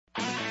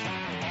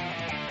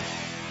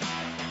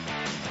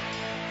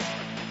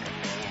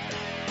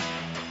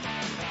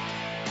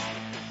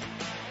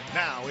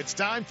Now it's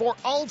time for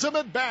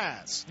Ultimate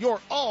Bass,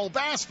 your all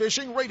bass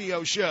fishing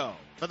radio show.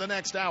 For the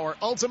next hour,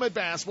 Ultimate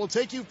Bass will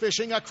take you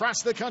fishing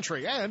across the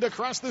country and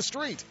across the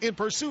street in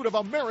pursuit of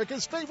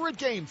America's favorite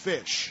game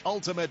fish.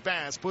 Ultimate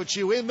Bass puts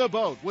you in the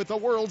boat with the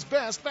world's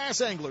best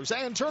bass anglers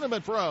and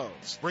tournament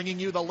pros, bringing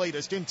you the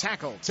latest in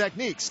tackle,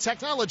 techniques,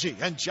 technology,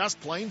 and just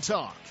plain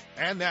talk.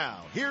 And now,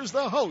 here's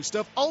the host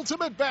of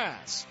Ultimate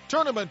Bass,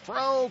 Tournament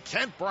Pro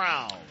Kent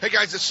Brown. Hey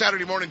guys, it's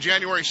Saturday morning,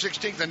 January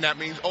 16th, and that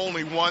means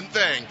only one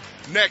thing.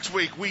 Next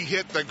week, we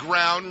hit the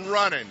ground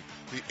running.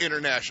 The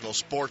International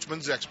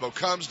Sportsman's Expo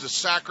comes to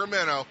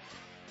Sacramento.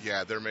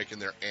 Yeah, they're making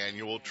their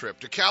annual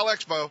trip to Cal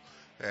Expo,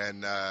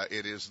 and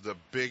it is the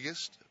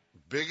biggest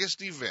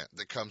event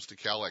that comes to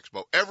Cal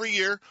Expo every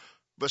year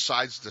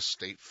besides the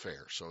state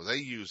fair. So they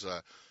use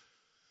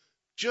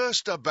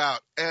just about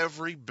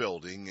every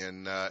building,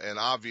 and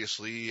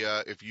obviously,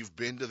 if you've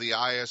been to the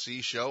ISE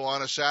show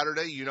on a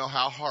Saturday, you know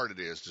how hard it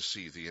is to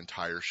see the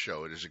entire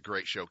show. It is a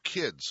great show.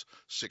 Kids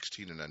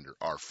 16 and under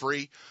are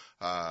free.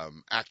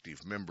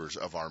 Active members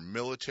of our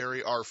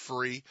military are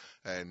free,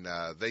 and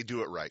they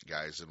do it right,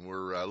 guys. And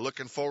we're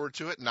looking forward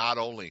to it. Not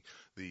only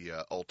the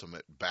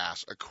Ultimate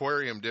Bass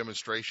Aquarium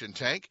demonstration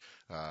tank,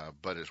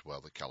 but as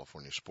well the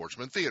California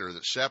Sportsman Theater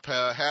that Sepp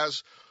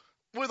has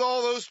with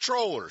all those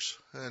trollers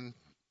and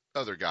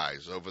other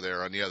guys over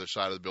there on the other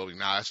side of the building.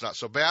 Now, that's not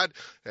so bad,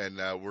 and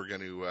we're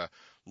going to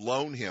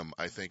loan him,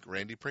 I think,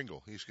 Randy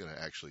Pringle. He's going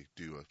to actually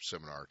do a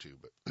seminar or two,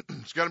 but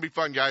it's going to be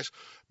fun, guys.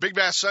 Big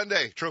Bass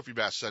Sunday, Trophy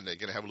Bass Sunday,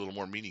 going to have a little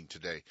more meaning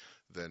today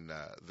than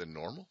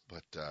normal,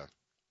 but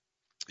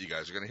you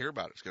guys are going to hear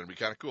about it. It's going to be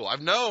kind of cool. I've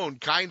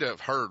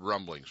heard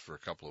rumblings for a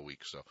couple of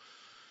weeks, so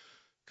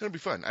it's going to be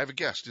fun. I have a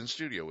guest in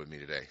studio with me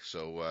today,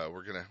 so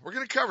we're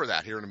gonna cover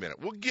that here in a minute.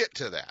 We'll get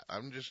to that.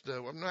 I'm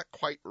not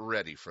quite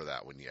ready for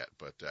that one yet,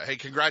 but hey,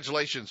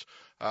 congratulations,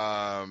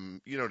 to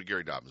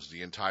Gary Dobbins,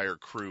 the entire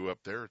crew up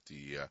there at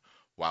the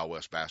Wild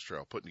West Bass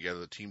Trail, putting together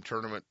the team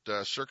tournament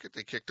circuit.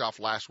 They kicked off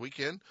last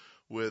weekend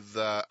with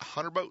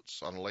 100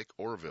 boats on Lake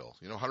Oroville.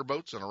 100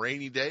 boats on a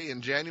rainy day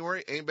in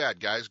January ain't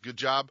bad, guys. Good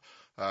job.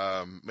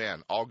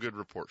 Man, all good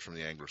reports from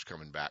the anglers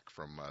coming back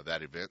from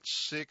that event.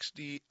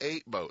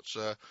 68 boats.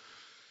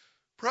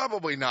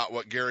 Probably not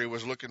what Gary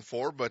was looking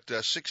for, but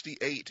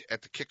 68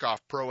 at the kickoff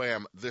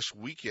Pro-Am this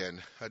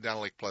weekend down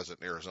Lake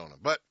Pleasant, Arizona.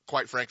 But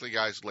quite frankly,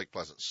 guys, Lake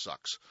Pleasant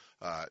sucks.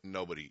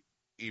 Nobody,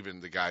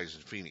 even the guys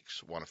in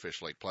Phoenix, want to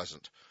fish Lake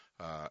Pleasant,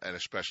 and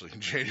especially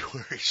in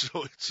January.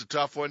 So it's a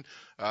tough one.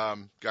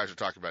 Guys are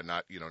talking about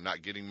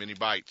not getting many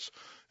bites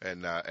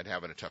and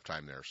having a tough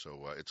time there.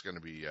 So it's going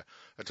to be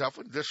a tough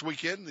one. This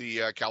weekend,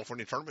 the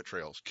California Tournament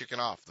Trails kicking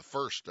off the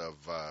first of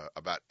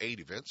about 8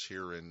 events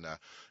here in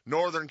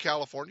Northern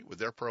California with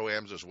their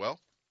Pro-Ams as well.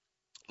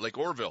 Lake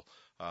Oroville,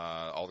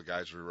 all the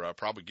guys are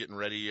probably getting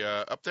ready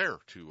up there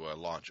to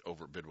launch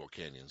over at Bidwell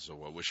Canyon.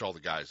 So I wish all the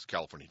guys the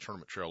California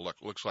Tournament Trail luck.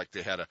 Looks like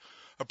they had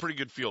a pretty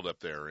good field up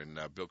there, and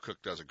Bill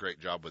Cook does a great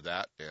job with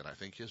that. And I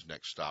think his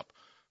next stop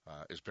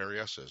is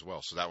Berryessa as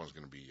well. So that one's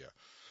going to be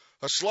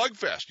a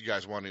slugfest. You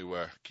guys want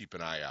to keep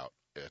an eye out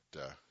at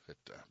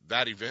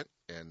that event.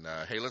 And,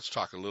 hey, let's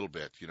talk a little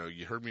bit.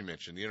 You heard me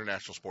mention the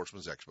International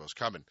Sportsman's Expo is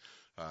coming.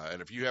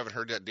 And if you haven't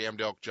heard that damned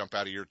elk jump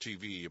out of your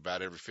TV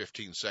about every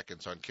 15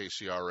 seconds on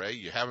KCRA,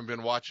 you haven't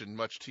been watching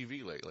much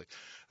TV lately.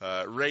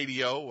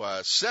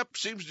 Radio, Sepp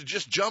seems to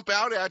just jump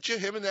out at you,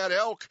 him and that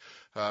elk,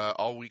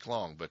 all week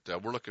long. But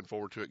we're looking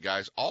forward to it,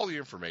 guys. All the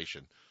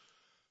information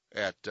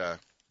at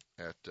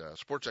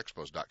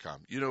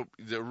sportsexpos.com.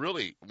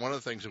 Really, one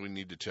of the things that we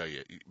need to tell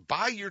you,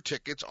 buy your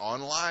tickets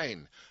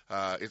online.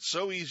 It's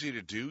so easy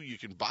to do. You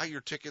can buy your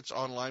tickets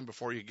online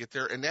before you get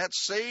there, and that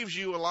saves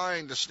you a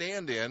line to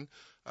stand in.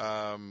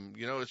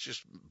 It's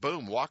just,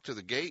 boom, walk to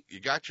the gate. You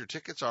got your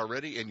tickets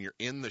already, and you're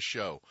in the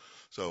show.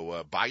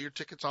 So buy your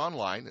tickets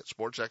online at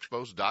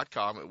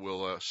sportsexpos.com. It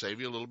will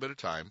save you a little bit of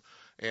time.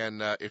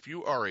 And if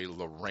you are a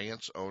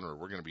Lowrance owner,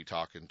 we're going to be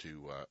talking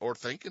to, or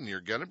thinking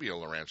you're going to be a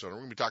Lowrance owner,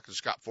 we're going to be talking to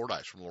Scott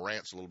Fordyce from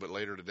Lowrance a little bit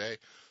later today.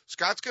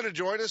 Scott's going to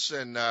join us,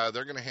 and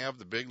they're going to have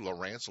the big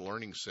Lowrance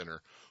Learning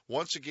Center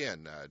once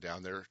again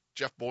down there.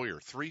 Jeff Boyer,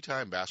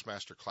 3-time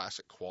Bassmaster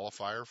Classic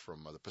qualifier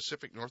from the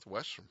Pacific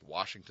Northwest, from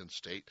Washington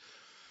State.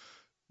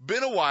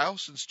 Been a while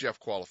since Jeff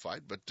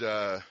qualified, but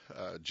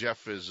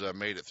Jeff has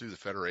made it through the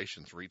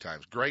Federation 3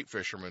 times. Great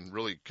fisherman,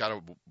 really kind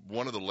of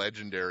one of the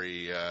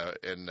legendary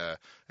and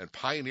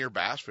pioneer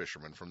bass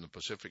fishermen from the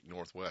Pacific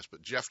Northwest.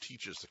 But Jeff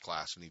teaches the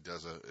class, and he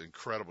does an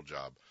incredible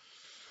job.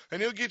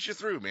 And he'll get you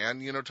through,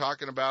 man.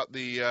 Talking about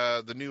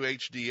the new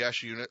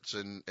HDS units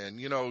and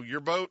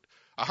your boat.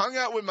 I hung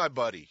out with my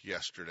buddy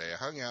yesterday. I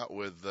hung out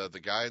with the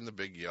guy in the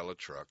big yellow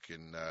truck,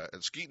 and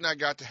Skeet and I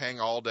got to hang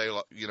all day.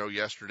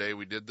 Yesterday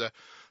we did the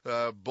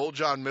Bull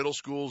John Middle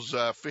School's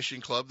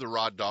fishing club, the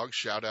Rod Dogs.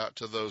 Shout out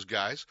to those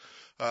guys.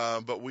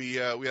 But we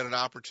had an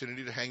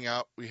opportunity to hang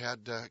out. We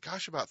had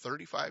about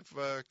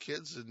 35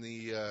 kids in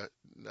the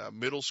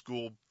middle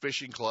school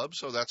fishing club,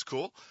 so that's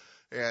cool.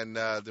 And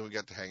then we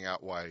got to hang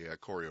out while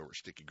Corey over at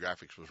Sticky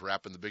Graphics was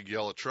wrapping the big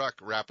yellow truck,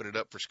 wrapping it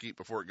up for Skeet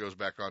before it goes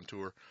back on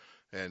tour.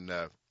 And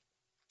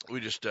we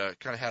just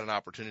kind of had an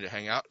opportunity to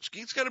hang out.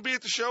 Skeet's going to be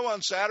at the show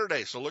on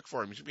Saturday, so look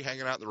for him. He's going to be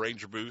hanging out in the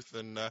Ranger booth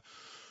and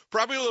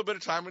probably a little bit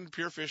of time in the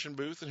Pure Fishing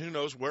booth, and who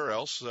knows where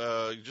else.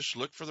 Just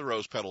look for the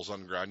rose petals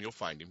on the ground. You'll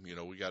find him. You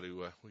know, we got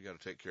to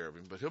take care of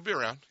him, but he'll be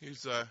around.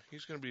 He's going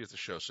to be at the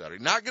show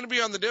Saturday. Not going to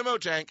be on the demo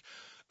tank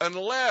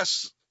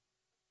unless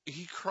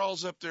he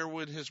crawls up there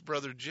when his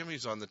brother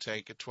Jimmy's on the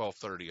tank at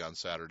 12:30 on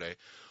Saturday,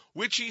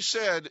 which he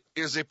said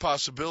is a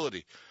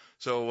possibility.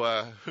 So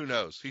who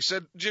knows? He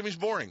said Jimmy's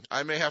boring.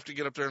 I may have to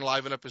get up there and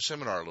liven up his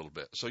seminar a little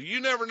bit. So you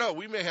never know.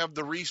 We may have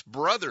the Reese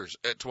brothers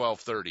at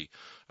 12:30,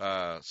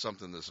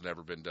 something that's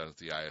never been done at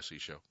the ISE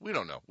show. We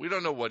don't know. We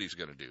don't know what he's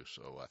going to do.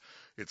 So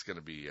it's going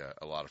to be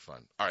a lot of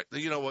fun. All right.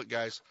 You know what,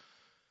 guys?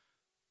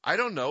 I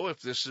don't know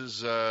if this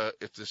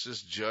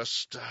is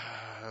just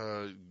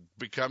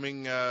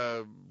becoming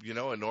a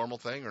normal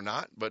thing or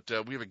not. But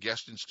we have a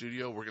guest in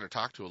studio. We're going to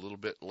talk to a little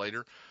bit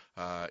later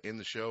in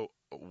the show.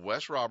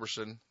 Wes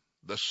Roberson,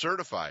 the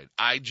certified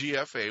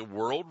IGFA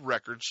world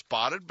record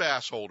spotted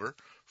bass holder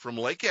from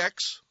Lake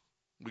X.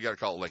 We got to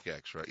call it Lake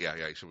X, right? Yeah.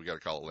 So we got to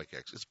call it Lake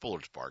X. It's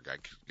Bullard's Bar,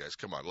 guys.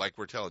 Come on. Like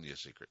we're telling you a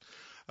secret.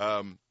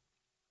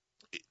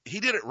 He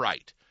did it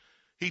right.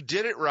 He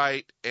did it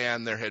right,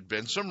 and there had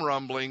been some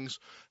rumblings.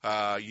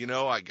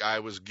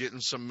 I was getting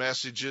some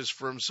messages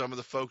from some of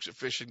the folks at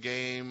Fish and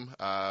Game,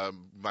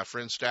 my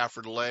friend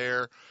Stafford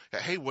Lair.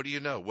 Hey, what do you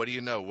know? What do you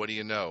know? What do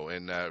you know?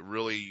 And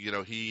really,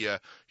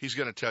 he's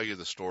going to tell you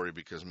the story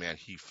because, man,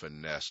 he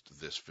finessed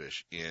this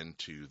fish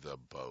into the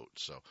boat.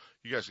 So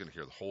you guys are going to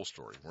hear the whole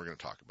story. We're going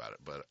to talk about it.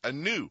 But a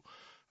new,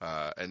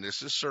 and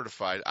this is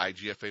certified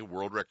IGFA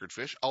world record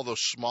fish, although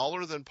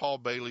smaller than Paul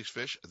Bailey's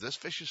fish. This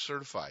fish is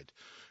certified.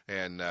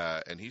 And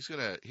he's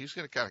gonna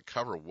kind of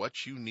cover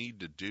what you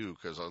need to do,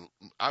 because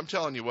I'm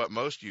telling you what,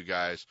 most of you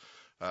guys,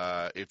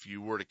 if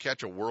you were to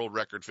catch a world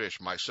record fish,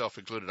 myself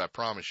included, I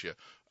promise you,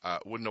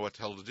 wouldn't know what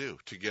the hell to do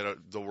to get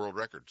the world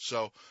record.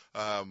 So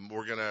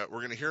we're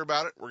gonna hear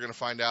about it. We're gonna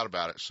find out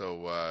about it.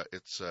 So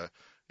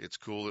it's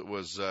cool. It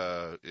was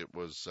 11.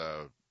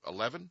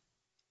 11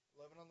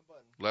 on the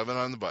button. 11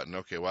 on the button.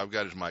 Okay. Well, I've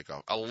got his mic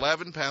off.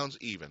 11 pounds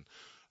even.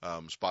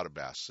 Spotted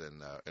bass,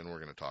 and we're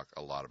going to talk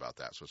a lot about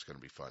that, so it's going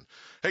to be fun.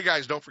 Hey,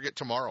 guys, don't forget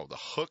tomorrow, the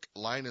Hook,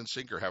 Line, and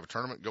Sinker have a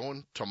tournament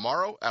going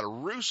tomorrow at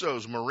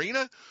Russo's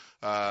Marina.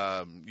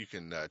 You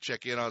can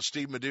check in on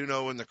Steve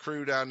Meduno and the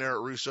crew down there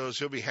at Russo's.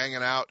 He'll be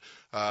hanging out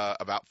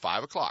about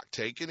 5 o'clock,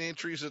 taking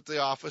entries at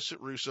the office at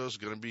Russo's.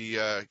 Going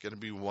to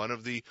be one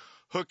of the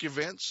Hook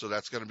events, so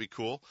that's going to be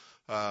cool.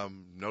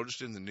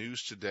 Noticed in the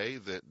news today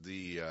that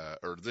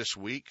this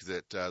week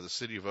that the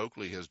city of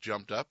Oakley has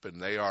jumped up, and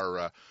they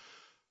are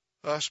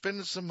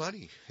spending some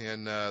money,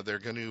 and they're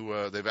going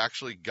to. They've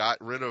actually got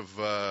rid of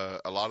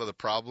a lot of the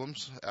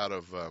problems out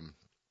of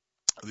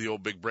the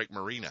old Big Break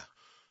Marina,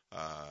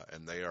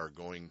 and they are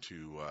going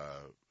to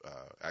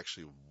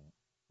actually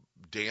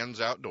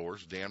Dan's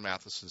Outdoors, Dan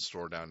Matheson's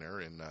store down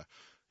there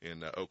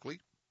in Oakley,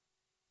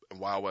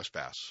 Wild West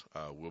Bass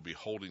will be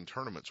holding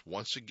tournaments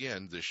once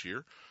again this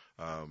year.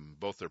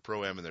 Both their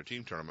Pro-Am and their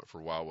team tournament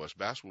for Wild West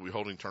Bass will be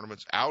holding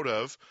tournaments out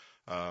of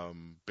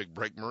Big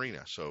Break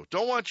Marina. So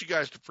don't want you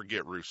guys to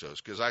forget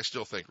Russo's, because I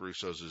still think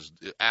Russo's is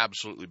the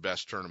absolutely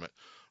best tournament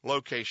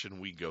location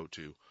we go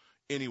to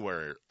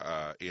anywhere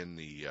in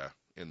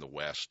the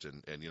West.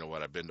 And you know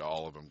what? I've been to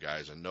all of them,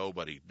 guys, and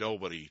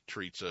nobody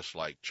treats us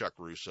like Chuck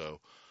Russo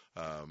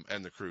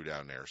and the crew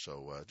down there.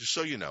 So just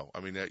so you know,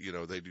 I mean,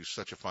 they do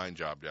such a fine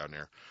job down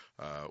there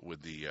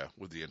with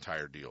the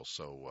entire deal.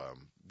 So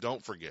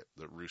don't forget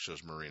the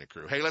Russo's Marina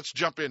crew. Hey, let's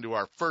jump into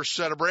our first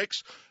set of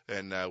breaks,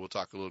 and we'll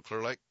talk a little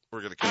Clear Lake. We're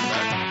going to come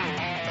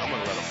back. I'm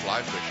going to let a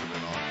fly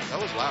fisherman on.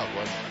 That was loud,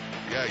 wasn't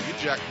it? Yeah, you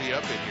jacked me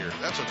up in here.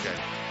 That's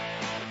okay.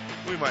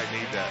 We might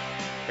need that.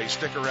 Hey,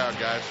 stick around,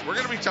 guys. We're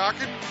going to be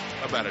talking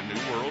about a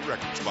new world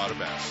record spotted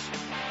bass.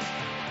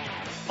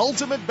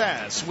 Ultimate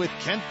Bass with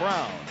Kent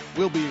Brown.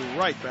 We'll be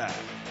right back.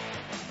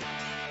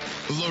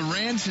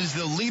 Lowrance is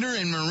the leader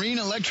in marine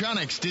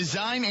electronics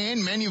design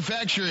and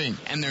manufacturing,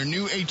 and their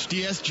new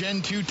HDS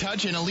Gen 2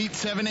 Touch and Elite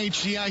 7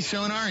 HDI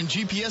sonar and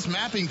GPS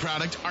mapping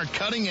product are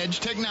cutting-edge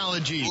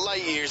technology.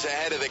 Light years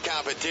ahead of the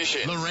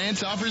competition.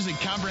 Lowrance offers a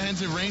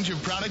comprehensive range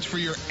of products for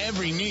your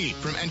every need,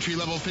 from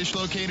entry-level fish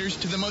locators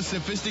to the most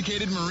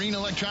sophisticated marine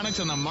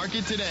electronics on the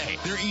market today.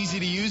 They're easy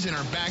to use and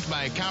are backed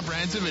by a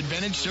comprehensive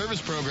Advantage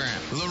service program.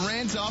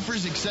 Lowrance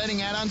offers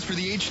exciting add-ons for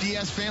the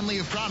HDS family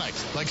of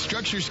products, like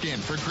Structure Skin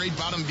for great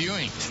bottom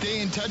viewing. Stay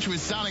in touch with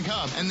Sonic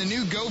Hub and the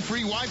new Go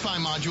Free Wi-Fi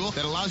module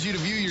that allows you to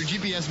view your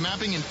GPS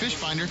mapping and fish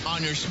finder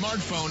on your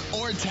smartphone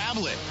or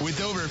tablet.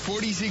 With over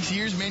 46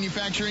 years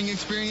manufacturing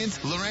experience,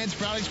 Lowrance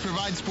products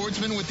provide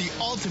sportsmen with the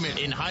ultimate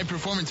in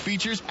high-performance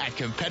features at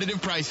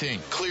competitive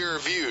pricing. Clearer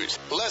views,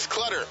 less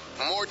clutter,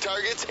 more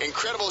targets,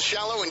 incredible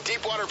shallow and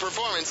deep water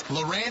performance.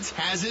 Lowrance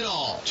has it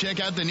all. Check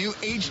out the new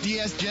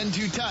HDS Gen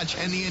 2 Touch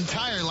and the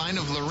entire line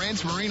of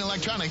Lowrance Marine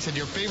Electronics at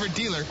your favorite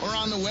dealer or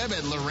on the web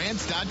at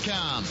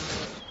Lowrance.com.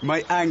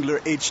 My angler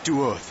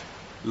H2O'th.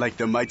 Like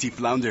the mighty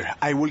flounder,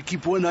 I will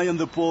keep one eye on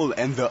the pole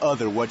and the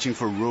other watching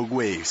for rogue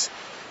waves.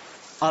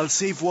 I'll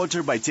save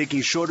water by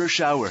taking shorter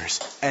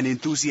showers and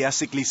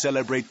enthusiastically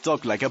celebrate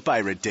Talk Like a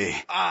Pirate Day.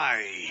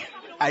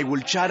 I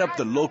will chat up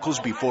the locals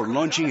before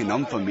launching in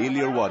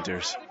unfamiliar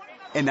waters.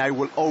 And I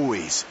will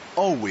always,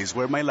 always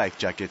wear my life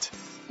jacket.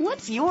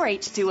 What's your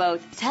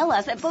H2O? Tell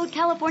us at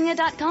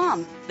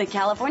BoatCalifornia.com. The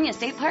California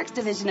State Parks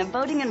Division of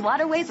Boating and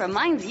Waterways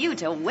reminds you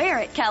to wear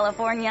it,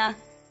 California.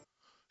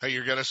 Hey,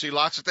 you're going to see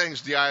lots of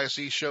things at the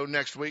ISE show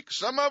next week.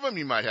 Some of them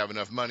you might have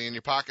enough money in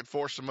your pocket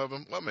for. Some of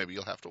them, well, maybe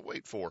you'll have to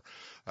wait for.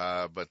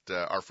 But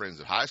our friends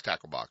at Highest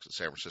Tackle Box in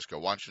San Francisco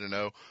want you to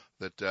know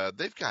that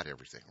they've got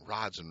everything.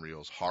 Rods and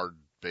reels, hard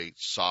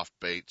baits, soft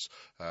baits.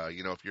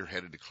 If you're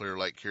headed to Clear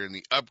Lake here in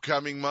the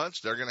upcoming months,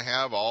 they're going to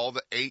have all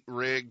the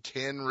 8-rig,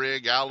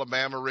 10-rig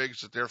Alabama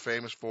rigs that they're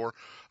famous for,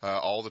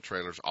 all the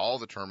trailers, all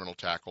the terminal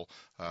tackle.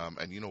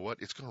 And you know what?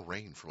 It's going to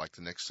rain for like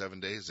the next 7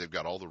 days. They've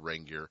got all the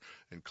rain gear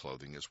and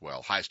clothing as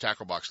well. Highest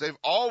Tackle Box, they've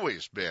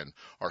always been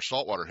our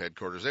saltwater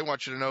headquarters. They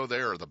want you to know they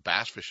are the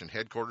bass fishing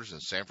headquarters in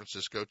San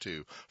Francisco,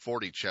 too.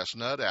 40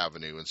 Chestnut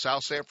Avenue in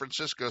South San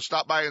Francisco.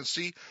 Stop by and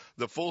see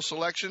the full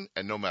selection,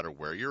 and no matter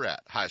where you're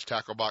at, Highest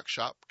Tackle Box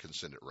shop can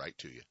send it right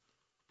to you.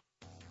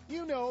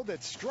 You know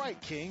that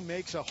Strike King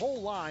makes a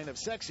whole line of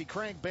sexy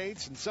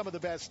crankbaits and some of the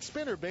best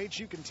spinner baits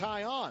you can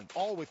tie on,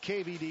 all with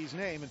KVD's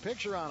name and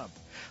picture on them.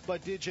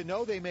 But did you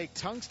know they make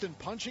tungsten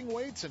punching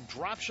weights and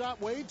drop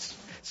shot weights?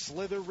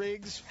 Slither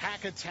rigs,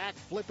 hack attack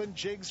flippin'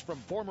 jigs from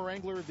former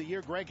Angler of the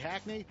Year Greg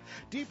Hackney,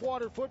 deep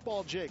water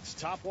football jigs,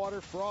 top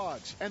water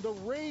frogs, and the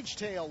Rage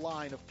Tail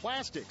line of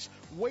plastics,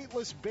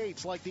 weightless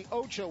baits like the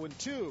Ocho and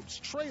tubes,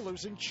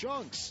 trailers and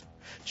chunks.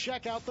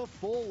 Check out the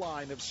full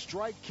line of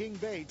Strike King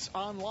baits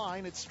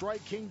online at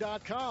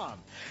StrikeKing.com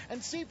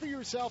and see for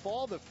yourself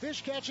all the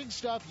fish-catching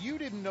stuff you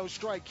didn't know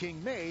Strike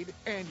King made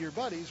and your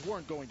buddies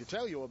weren't going to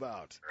tell you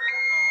about.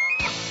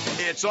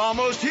 It's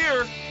almost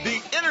here.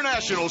 The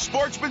International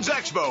Sportsman's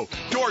Expo.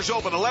 Doors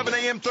open 11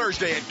 a.m.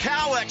 Thursday at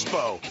Cal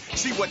Expo.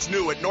 See what's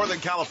new at Northern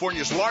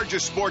California's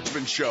largest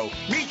sportsman's show.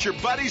 Meet your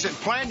buddies and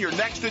plan your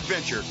next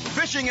adventure.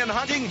 Fishing and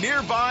hunting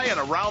nearby and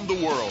around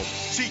the world.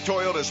 See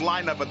Toyota's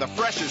lineup of the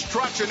freshest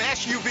trucks and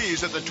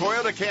SUVs at the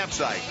Toyota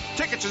campsite.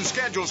 Tickets and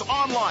schedules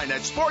online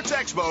at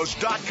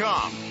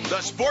sportsexpos.com.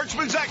 The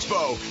Sportsman's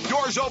Expo.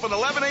 Doors open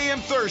 11 a.m.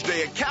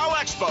 Thursday at Cal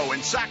Expo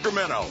in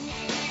Sacramento.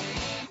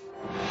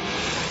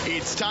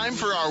 It's time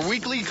for our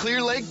weekly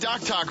Clear Lake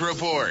Dock Talk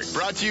Report,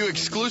 brought to you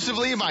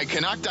exclusively by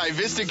Canocti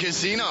Vista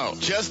Casino,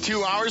 just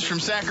 2 hours from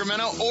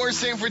Sacramento or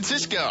San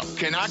Francisco.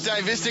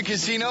 Canocti Vista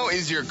Casino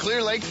is your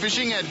Clear Lake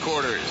fishing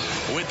headquarters.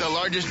 With the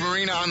largest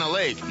marina on the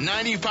lake,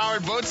 90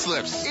 powered boat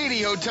slips,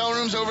 80 hotel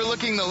rooms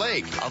overlooking the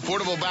lake,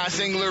 affordable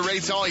bass angler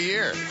rates all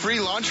year, free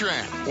launch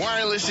ramp,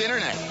 wireless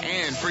internet,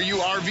 and for you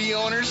RV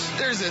owners,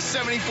 there's a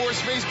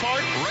 74-space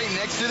park right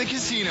next to the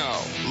casino.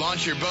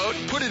 Launch your boat,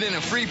 put it in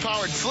a free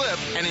powered slip,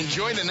 and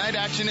enjoy the night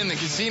action in the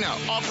casino,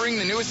 offering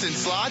the newest in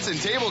slots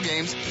and table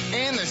games,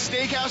 and the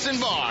steakhouse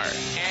and bar.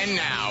 And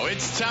now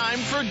it's time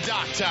for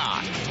Dock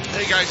Talk.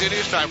 Hey guys, it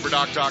is time for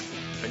Dock Talk.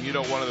 And you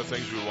know, one of the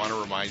things we want to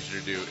remind you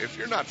to do, if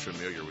you're not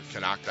familiar with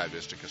Canocti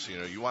Vista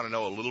Casino, you want to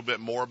know a little bit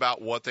more about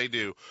what they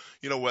do.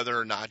 You know, whether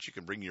or not you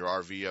can bring your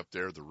RV up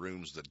there, the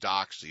rooms, the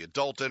docks, the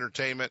adult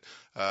entertainment,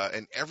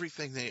 and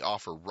everything they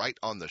offer right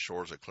on the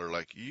shores of Clear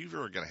Lake.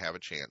 You're going to have a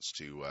chance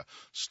to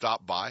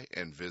stop by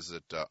and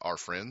visit our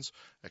friends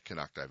at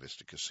Canocti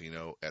Vista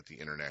Casino at the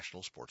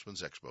International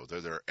Sportsman's Expo. They're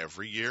there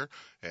every year,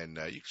 and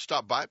you can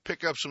stop by,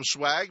 pick up some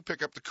swag,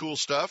 pick up the cool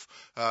stuff.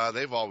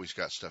 They've always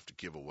got stuff to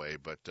give away,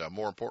 but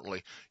more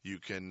importantly, you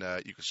can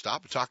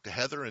stop and talk to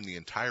Heather and the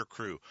entire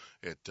crew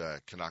at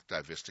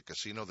Canocti Vista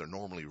Casino. They're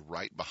normally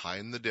right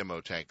behind the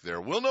demo tank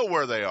there. We'll know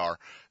where they are,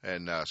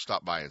 and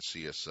stop by and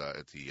see us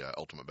at the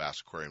Ultimate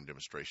Bass Aquarium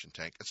demonstration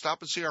tank. And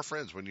stop and see our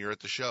friends when you're at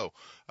the show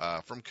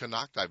from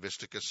Canocti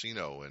Vista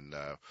Casino, and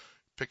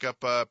pick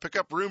up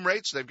room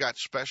rates. They've got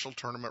special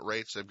tournament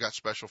rates. They've got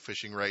special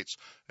fishing rates,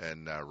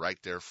 and right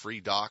there, free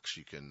docks.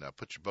 You can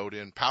put your boat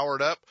in, power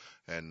it up,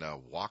 and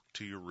walk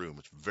to your room.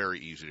 It's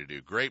very easy to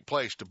do. Great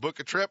place to book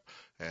a trip,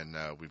 and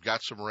we've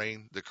got some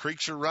rain. The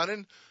creeks are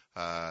running.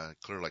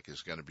 Clear Lake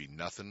is going to be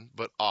nothing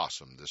but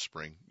awesome this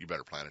spring. You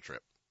better plan a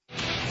trip.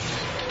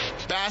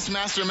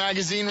 Bassmaster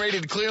Magazine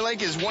rated Clear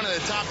Lake as one of the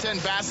top 10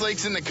 bass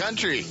lakes in the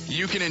country.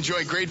 You can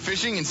enjoy great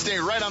fishing and stay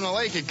right on the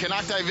lake at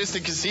Canocti Vista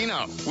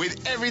Casino.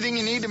 With everything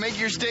you need to make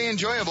your stay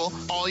enjoyable,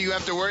 all you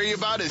have to worry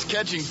about is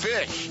catching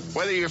fish.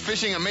 Whether you're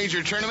fishing a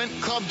major tournament,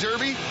 club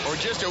derby, or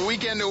just a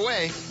weekend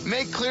away,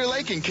 make Clear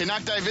Lake and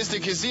Canocti Vista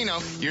Casino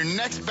your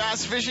next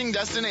bass fishing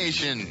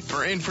destination.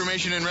 For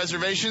information and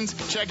reservations,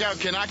 check out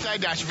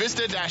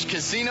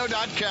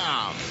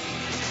canocti-vista-casino.com.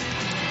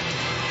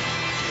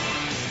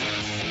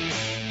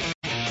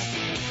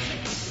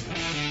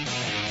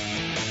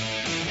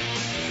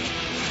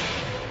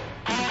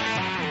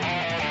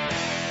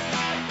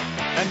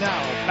 And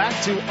now,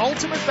 back to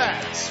Ultimate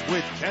Bass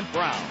with Kent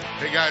Brown.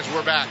 Hey guys,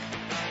 we're back.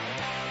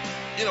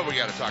 You know, we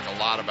got to talk a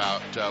lot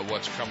about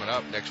what's coming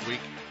up next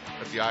week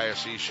at the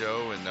ISE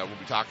show, and we'll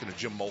be talking to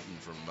Jim Moulton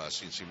from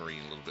CNC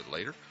Marine a little bit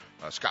later.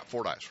 Scott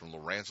Fordyce from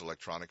Lowrance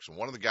Electronics, and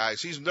one of the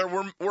guys, he's there.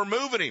 We're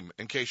moving him.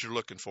 In case you're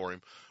looking for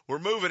him, we're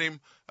moving him.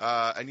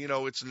 And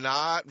it's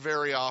not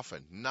very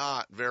often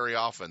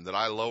that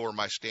I lower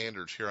my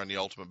standards here on the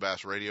Ultimate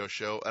Bass Radio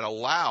Show and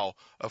allow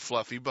a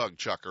fluffy bug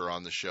chucker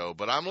on the show.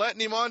 But I'm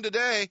letting him on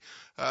today.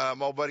 My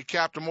old buddy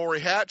Captain Maury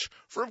Hatch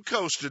from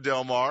Costa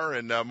Del Mar,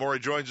 and Maury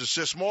joins us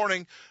this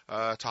morning.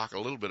 Talk a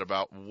little bit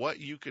about what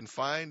you can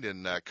find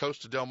in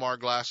Costa Del Mar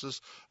glasses,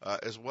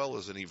 as well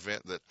as an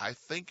event that I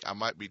think I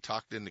might be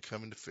talked into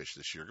coming to fish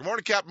this year. Good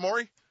morning, Captain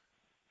Maury.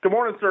 Good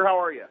morning, sir. How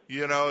are you?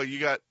 You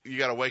got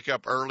to wake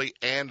up early,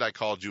 and I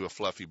called you a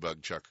fluffy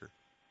bug chucker.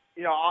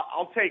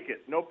 I'll take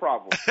it. No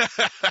problem.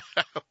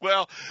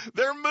 Well,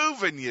 they're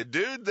moving you,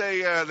 dude.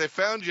 They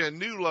found you a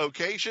new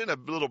location, a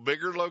little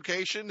bigger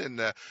location, and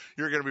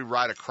you're going to be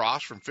right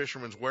across from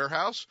Fisherman's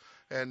Warehouse,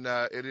 and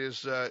it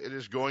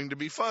is going to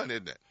be fun,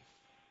 isn't it?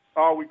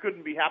 Oh, we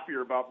couldn't be happier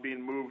about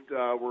being moved.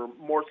 We're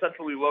more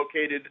centrally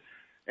located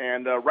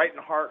and right in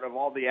the heart of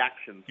all the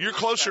action. You're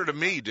closer to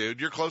me, dude.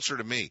 You're closer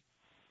to me.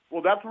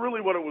 Well, that's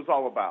really what it was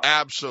all about.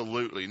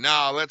 Absolutely.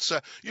 Now, let's,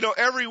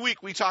 every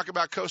week we talk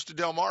about Costa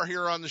Del Mar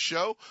here on the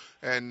show,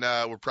 and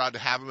we're proud to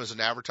have him as an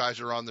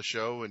advertiser on the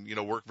show, and,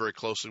 work very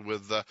closely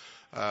with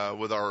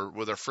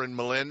our friend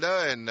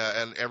Melinda and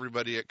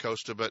everybody at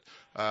Costa. But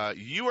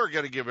you are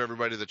going to give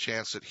everybody the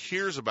chance that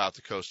hears about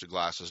the Costa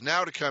glasses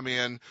now to come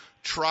in,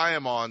 try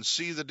them on,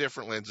 see the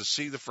different lenses,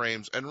 see the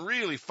frames, and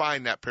really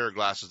find that pair of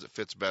glasses that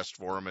fits best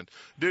for them. And,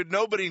 dude,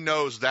 nobody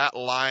knows that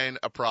line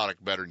of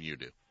product better than you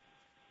do.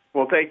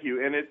 Well, thank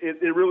you. And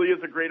it really is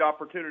a great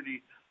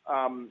opportunity.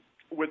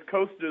 With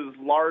Costa's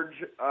large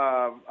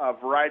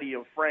variety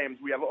of frames,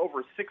 we have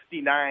over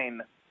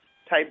 69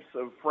 types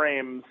of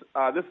frames.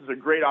 This is a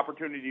great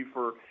opportunity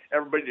for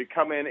everybody to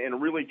come in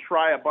and really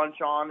try a bunch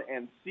on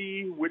and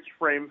see which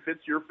frame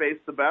fits your face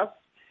the best.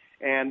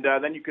 And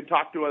then you can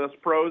talk to us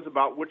pros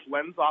about which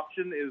lens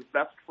option is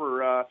best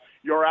for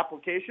your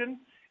application.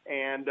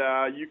 And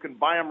you can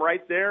buy them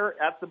right there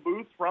at the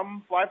booth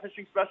from Fly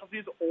Fishing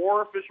Specialties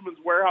or Fisherman's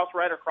Warehouse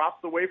right across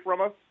the way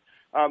from us.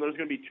 There's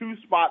going to be 2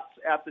 spots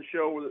at the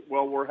show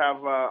where we'll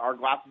have our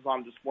glasses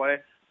on display,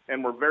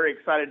 and we're very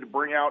excited to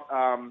bring out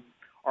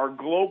our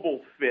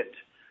global fit.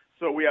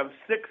 So we have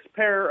 6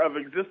 pair of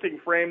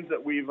existing frames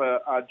that we've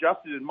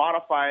adjusted and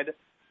modified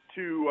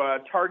to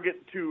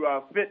target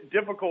to fit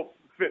difficult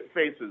fit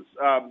faces,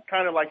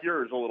 kind of like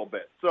yours a little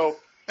bit. So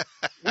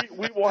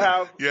we will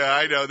have. Yeah,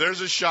 I know.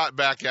 There's a shot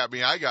back at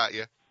me. I got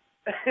you.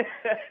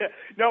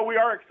 No, we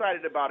are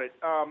excited about it.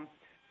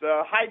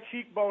 The high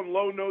cheekbone,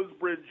 low nose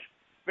bridge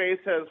face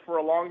has for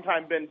a long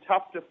time been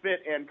tough to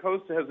fit, and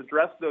Costa has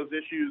addressed those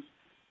issues.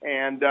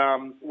 And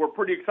we're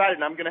pretty excited.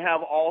 And I'm going to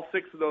have all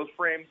 6 of those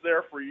frames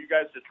there for you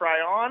guys to try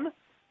on.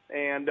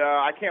 And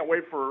I can't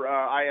wait for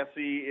ISE.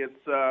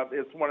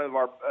 It's one of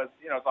our,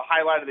 it's a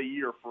highlight of the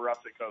year for us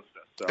at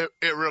Costa. So.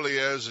 It really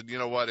is, and you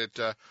know what?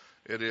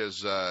 It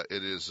is a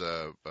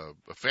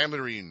family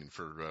reunion,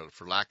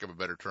 for lack of a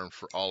better term,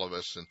 for all of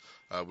us,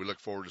 and we look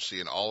forward to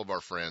seeing all of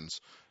our friends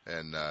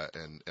and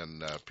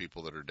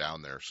people that are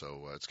down there.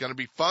 So it's going to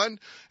be fun,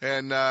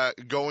 and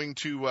going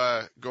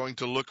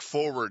to look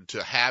forward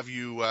to have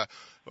you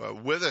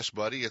with us,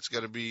 buddy. It's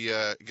going to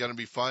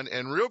be fun.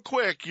 And real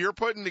quick, you're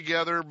putting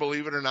together,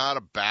 believe it or not,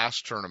 a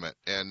bass tournament,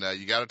 and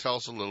you got to tell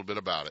us a little bit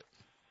about it.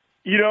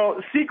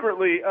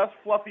 Secretly, us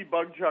fluffy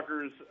bug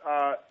chuckers.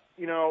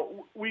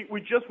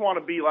 We just want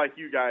to be like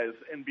you guys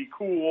and be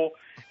cool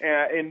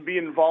and be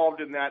involved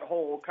in that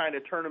whole kind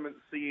of tournament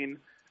scene.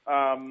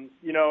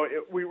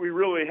 We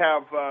really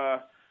have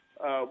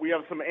we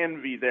have some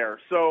envy there.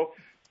 So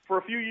for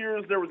a few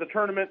years there was a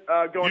tournament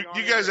going on.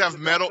 You guys have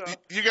metal.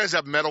 You guys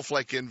have metal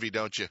flake envy,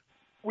 don't you?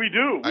 We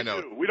do. I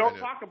know. We don't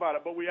talk about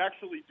it, but we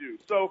actually do.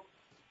 So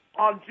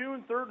on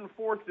June 3rd and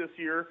 4th this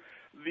year,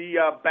 the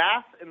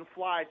Bass and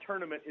Fly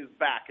tournament is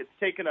back. It's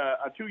taken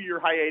a 2-year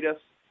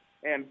hiatus.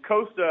 And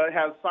Costa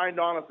has signed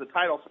on as the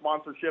title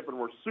sponsorship, and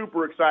we're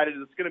super excited.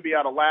 It's going to be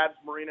out of Ladd's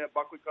Marina at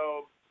Buckley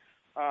Cove.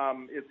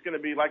 It's going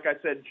to be, like I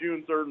said,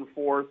 June 3rd and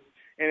 4th,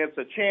 and it's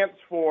a chance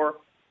for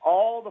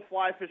all the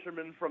fly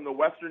fishermen from the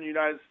western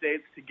United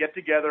States to get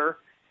together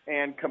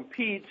and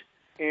compete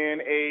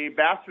in a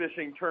bass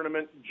fishing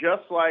tournament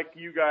just like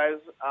you guys.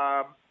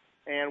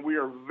 And we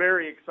are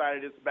very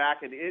excited it's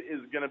back, and it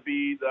is going to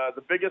be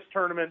the biggest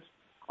tournament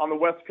on the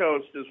West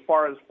Coast as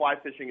far as fly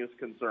fishing is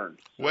concerned.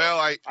 So well,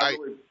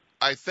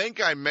 I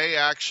think I may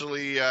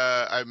actually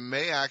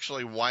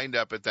wind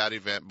up at that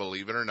event,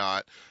 believe it or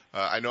not.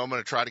 I know I'm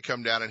going to try to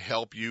come down and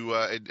help you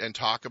and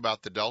talk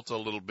about the Delta a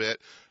little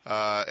bit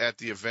at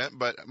the event.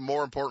 But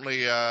more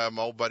importantly, my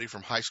old buddy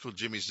from high school,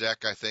 Jimmy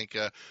Zeck, I think,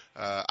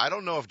 I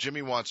don't know if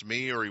Jimmy wants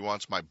me or he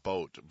wants my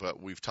boat,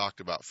 but we've talked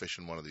about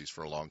fishing one of these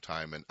for a long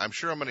time, and I'm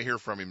sure I'm going to hear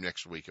from him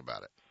next week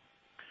about it.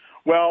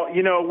 Well,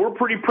 we're a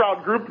pretty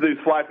proud group of these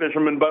fly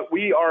fishermen, but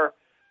we are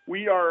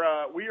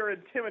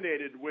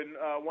intimidated when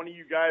one of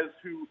you guys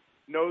who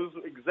knows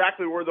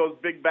exactly where those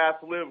big bass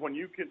live, when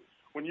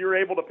you're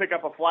able to pick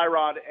up a fly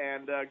rod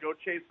and go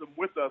chase them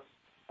with us,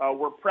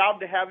 we're proud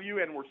to have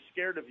you, and we're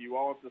scared of you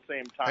all at the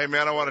same time. Hey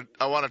man, I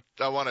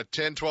want a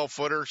 10, 12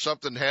 footer,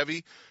 something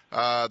heavy,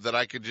 that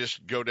I could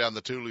just go down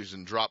the Tules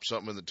and drop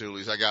something in the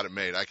Tules. I got it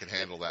made. I can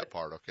handle that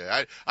part.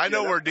 Okay. I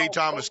know where D.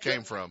 Thomas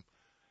came from.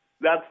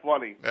 That's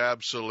funny.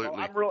 Absolutely.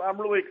 Well, I'm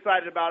really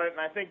excited about it, and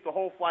I think the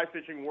whole fly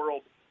fishing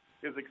world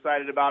is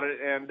excited about it.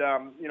 And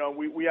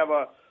we have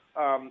a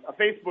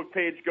Facebook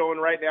page going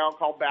right now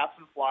called Bass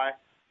and Fly,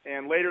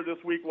 and later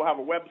this week we'll have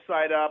a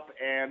website up,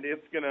 and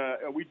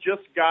we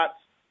just got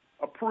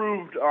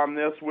approved on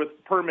this with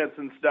permits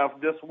and stuff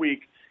this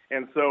week,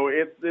 and so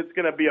it's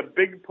going to be a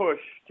big push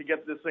to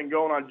get this thing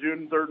going on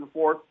June 3rd and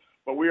 4th,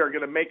 but we are going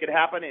to make it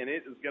happen, and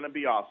it is going to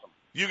be awesome.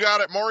 You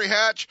got it, Maury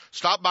Hatch.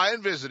 Stop by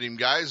and visit him,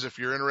 guys, if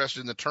you're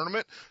interested in the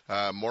tournament.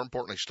 More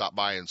importantly, stop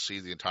by and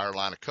see the entire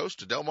line of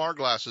Costa Del Mar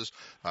glasses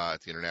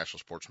at the International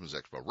Sportsman's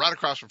Expo, right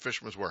across from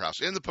Fisherman's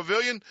Warehouse. In the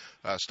pavilion,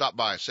 stop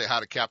by and say hi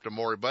to Captain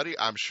Maury, buddy.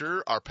 I'm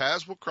sure our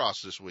paths will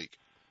cross this week.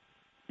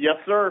 Yes,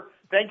 sir.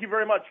 Thank you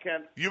very much,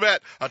 Ken. You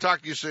bet. I'll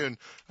talk to you soon.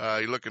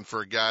 You're looking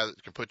for a guy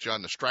that can put you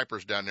on the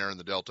stripers down there in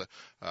the Delta.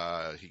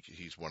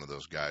 He's one of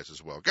those guys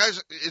as well.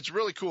 Guys, it's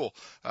really cool.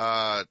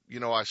 I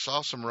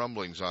saw some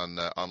rumblings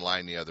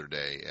online the other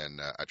day, and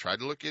I tried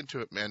to look into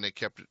it. Man, they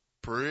kept it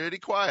pretty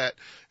quiet,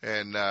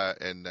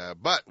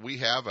 but we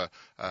have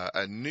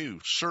a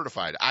new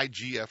certified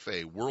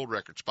IGFA world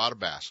record spotted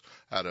bass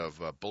out of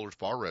Bullard's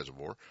Bar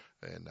Reservoir.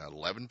 And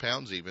 11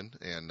 pounds even,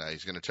 and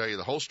he's going to tell you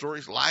the whole story.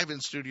 He's live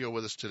in studio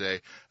with us today.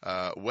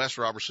 Wes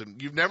Roberson,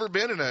 you've never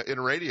been in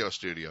a radio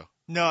studio?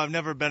 No, I've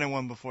never been in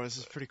one before. This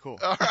is pretty cool.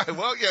 All right,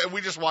 well, yeah,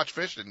 we just watch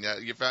fishing. Yeah,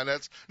 you found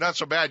that's not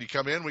so bad. You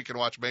come in, we can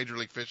watch Major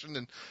League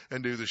Fishing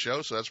and do the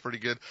show, so that's pretty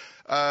good.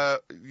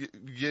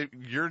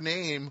 Your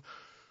name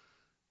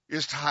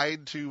is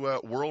tied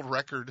to world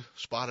record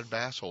spotted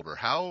bass holder.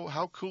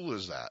 How cool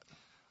is that?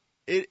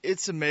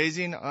 It's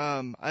amazing.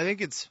 I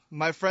think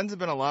my friends have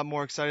been a lot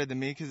more excited than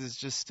me because it's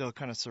just still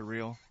kind of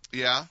surreal.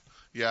 Yeah.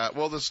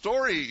 Well,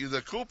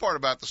 the cool part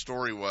about the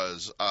story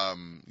was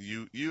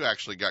you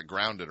actually got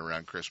grounded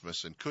around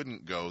Christmas and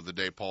couldn't go the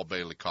day Paul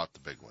Bailey caught the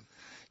big one.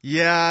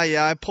 Yeah,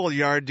 I pulled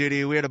yard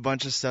duty. We had a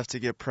bunch of stuff to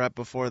get prepped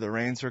before the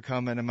rains were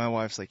coming, and my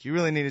wife's like, you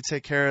really need to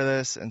take care of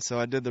this, and so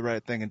I did the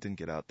right thing and didn't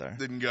get out there.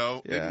 Didn't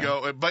go.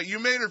 But you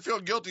made her feel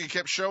guilty. You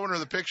kept showing her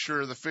the picture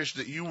of the fish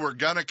that you were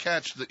going to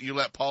catch that you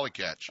let Paulie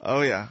catch.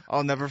 Oh, yeah.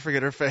 I'll never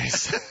forget her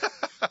face.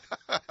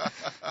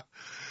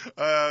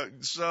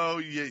 So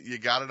you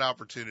got an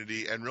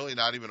opportunity, and really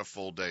not even a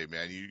full day,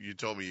 man. You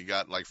told me you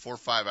got like 4 or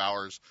 5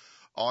 hours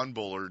on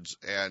Bullards,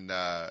 and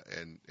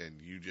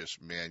you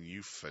just, man,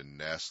 you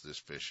finessed this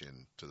fish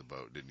into the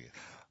boat, didn't you?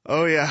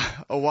 Oh, yeah.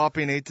 A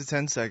whopping 8 to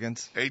 10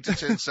 seconds. 8 to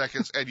 10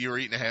 seconds, and you were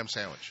eating a ham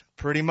sandwich.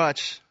 Pretty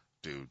much.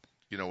 Dude,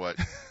 you know what?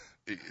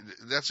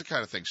 That's the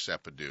kind of thing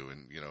Sepp would do,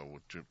 and,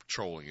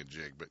 trolling a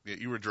jig. But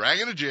you were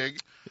dragging a jig,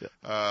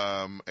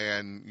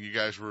 and you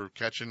guys were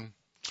catching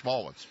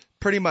small ones.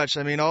 Pretty much.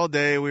 I mean, all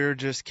day we were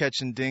just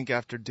catching dink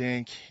after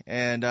dink,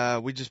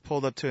 and we just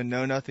pulled up to a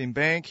know-nothing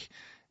bank.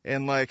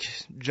 And like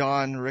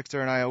John Richter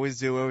and I always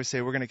do, we always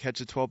say we're going to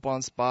catch a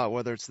 12-pound spot,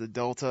 whether it's the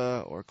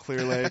Delta or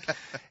Clear Lake.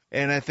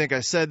 And I think I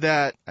said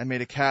that. I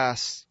made a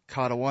cast,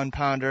 caught a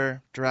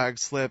 1-pounder, drag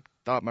slipped,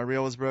 thought my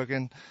reel was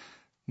broken,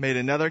 made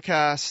another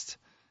cast,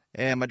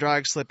 and my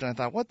drag slipped, and I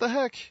thought, what the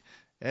heck?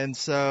 And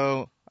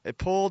so it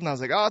pulled, and I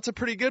was like, oh, it's a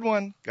pretty good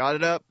one. Got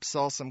it up,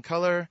 saw some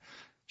color.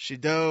 She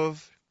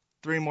dove,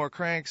 3 more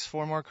cranks,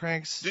 4 more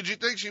cranks. Did you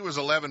think she was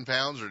 11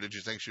 pounds, or did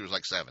you think she was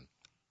like 7?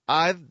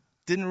 I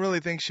didn't really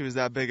think she was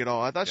that big at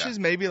all. I thought she was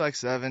maybe like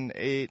 7,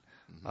 8.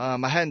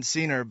 I hadn't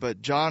seen her,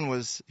 but John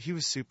was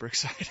super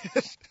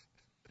excited.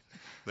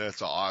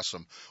 That's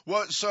awesome.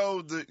 Well,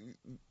 so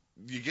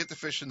you get the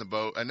fish in the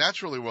boat, and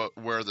that's really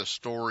where the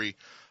story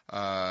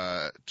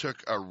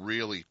took a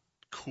really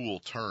cool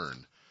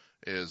turn.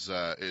 Is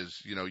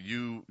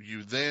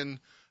you then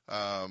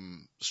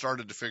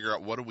started to figure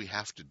out, what do we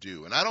have to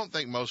do? And I don't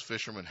think most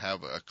fishermen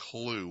have a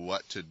clue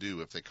what to do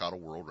if they caught a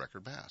world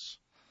record bass.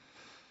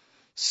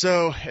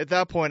 So at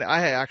that point,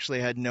 I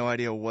actually had no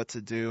idea what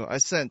to do. I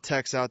sent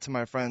texts out to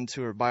my friends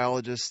who are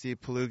biologists,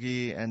 Steve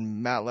Palugi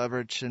and Matt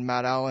Leverich and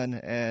Matt Allen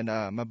and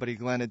my buddy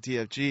Glenn at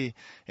DFG,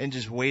 and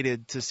just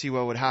waited to see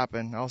what would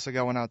happen. I also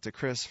got one out to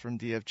Chris from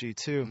DFG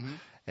too. Mm-hmm.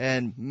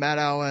 And Matt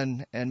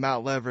Allen and Matt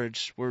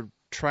Leverich were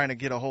trying to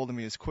get a hold of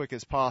me as quick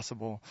as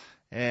possible.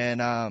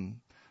 And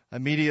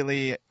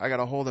immediately I got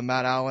a hold of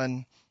Matt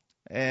Allen,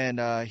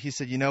 and he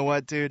said, you know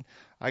what, dude?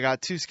 I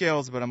got 2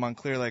 scales, but I'm on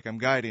Clear Lake. I'm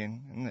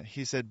guiding. And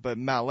he said, but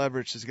Matt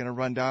Leverich is going to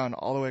run down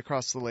all the way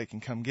across the lake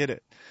and come get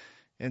it.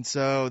 And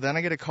so then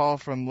I get a call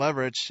from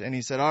Leverich, and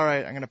he said, all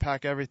right, I'm going to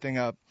pack everything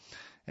up.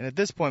 And at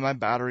this point, my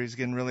battery's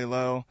getting really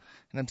low.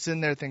 And I'm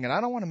sitting there thinking,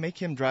 I don't want to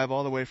make him drive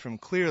all the way from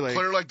Clear Lake.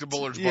 Clear Lake to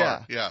Bullard's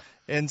Bar. Yeah.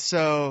 And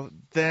so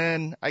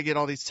then I get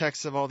all these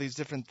texts of all these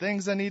different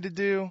things I need to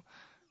do.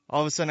 All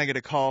of a sudden, I get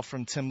a call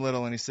from Tim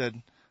Little, and he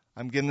said,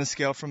 I'm getting the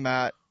scale from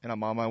Matt, and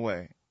I'm on my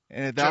way.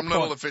 And at that Tim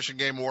Little, point, the fishing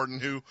game warden,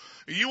 who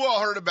you all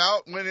heard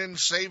about, went in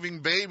saving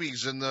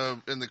babies in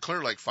the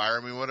Clear Lake fire.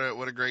 I mean,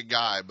 what a great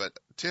guy. But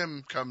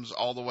Tim comes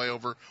all the way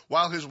over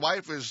while his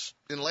wife is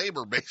in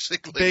labor,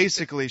 basically.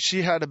 Basically,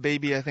 she had a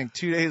baby, I think,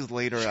 2 days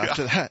later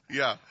after that.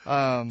 Yeah.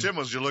 Tim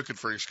was just looking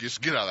for an excuse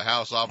to get out of the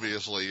house,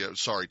 obviously.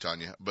 Sorry,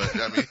 Tanya. But,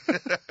 I mean.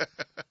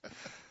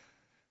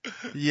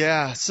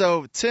 Yeah,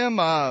 so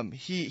Tim,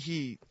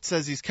 he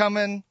says he's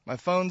coming. My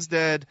phone's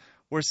dead.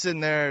 We're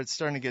sitting there. It's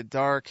starting to get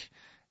dark.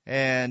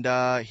 And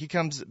he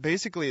comes.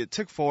 Basically, it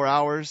took 4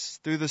 hours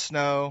through the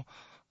snow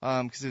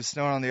because it was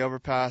snowing on the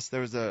overpass.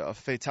 There was a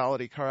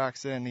fatality car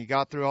accident. He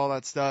got through all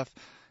that stuff.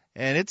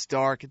 And it's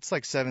dark. It's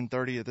like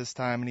 7:30 at this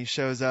time. And he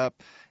shows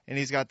up, and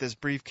he's got this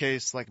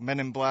briefcase like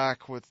Men in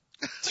Black with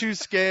 2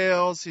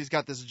 scales. He's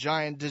got this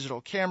giant digital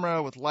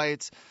camera with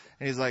lights.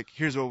 And he's like,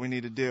 here's what we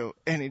need to do.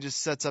 And he just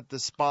sets up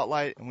this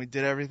spotlight, and we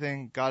did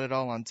everything, got it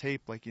all on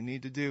tape like you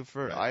need to do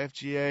for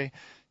IFGA,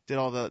 did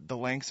all the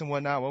lengths and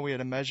whatnot, what we had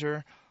to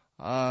measure.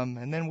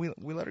 And then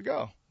we let her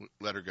go.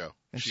 Let her go.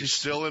 And She's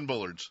still in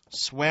Bullards.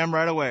 Swam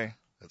right away.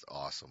 That's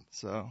awesome.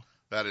 So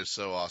that is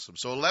so awesome.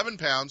 So 11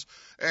 pounds,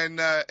 and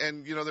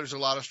you know, there's a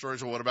lot of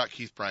stories. Well, what about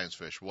Keith Bryan's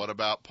fish? What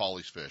about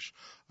Paulie's fish?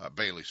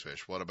 Bailey's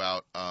fish? What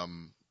about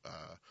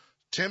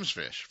Tim's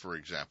fish, for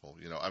example?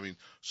 You know, I mean,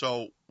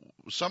 so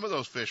some of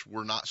those fish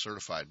were not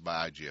certified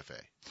by IGFA.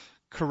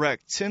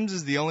 Correct. Tim's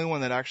is the only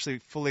one that actually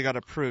fully got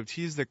approved.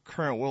 He's the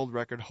current world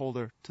record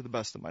holder, to the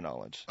best of my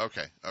knowledge.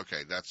 Okay,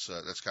 that's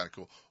kind of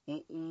cool.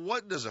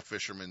 What does a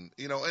fisherman,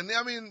 you know, and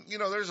I mean, you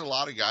know, there's a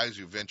lot of guys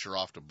who venture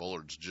off to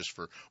Bullards just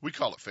for, we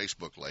call it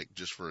Facebook Lake,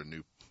 just for a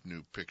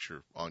new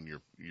picture on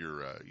your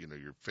you know,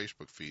 your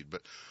Facebook feed.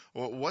 But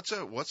what's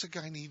a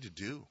guy need to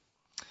do?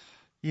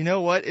 You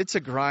know what? It's a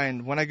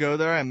grind. When I go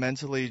there, I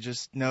mentally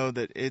just know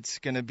that it's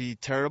going to be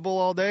terrible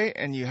all day,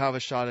 and you have a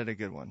shot at a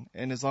good one.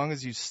 And as long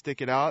as you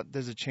stick it out,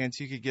 there's a chance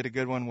you could get a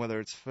good one, whether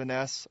it's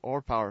finesse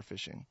or power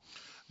fishing.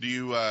 Do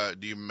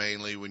you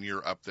mainly, when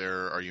you're up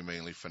there, are you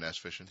mainly finesse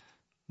fishing?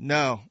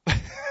 No.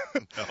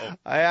 No.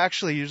 I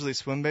actually usually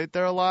swim bait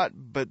there a lot,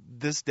 but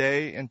this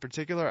day in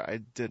particular, I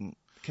didn't.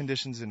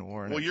 Conditions didn't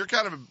warrant it. Well, you're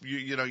kind of,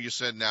 you know, you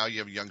said now you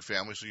have a young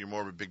family, so you're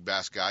more of a big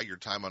bass guy. Your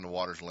time on the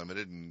water is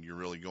limited, and you're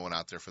really going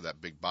out there for that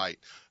big bite.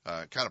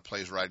 It kind of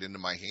plays right into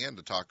my hand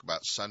to talk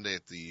about Sunday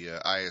at the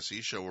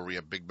ISE show, where we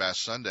have Big Bass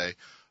Sunday,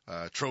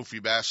 Trophy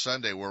Bass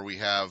Sunday, where we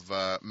have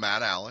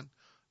Matt Allen,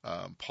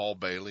 Paul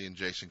Bailey, and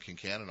Jason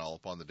Kincannon all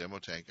up on the demo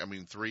tank. I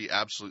mean, 3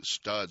 absolute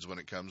studs when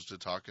it comes to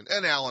talking.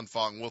 And Alan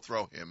Fong, we'll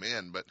throw him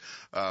in, but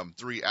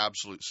 3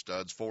 absolute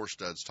studs, 4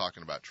 studs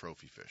talking about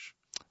trophy fish.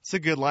 It's a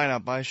good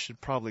lineup. I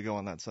should probably go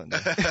on that Sunday.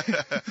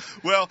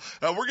 Well,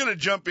 we're going to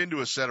jump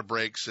into a set of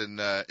breaks, and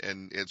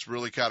it's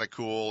really kind of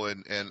cool.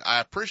 And I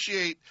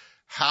appreciate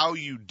how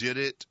you did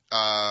it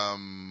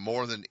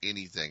more than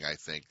anything, I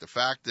think. The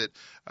fact that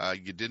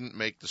you didn't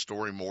make the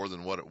story more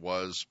than what it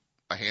was,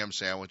 a ham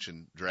sandwich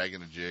and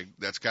dragging a jig.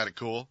 That's kind of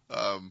cool.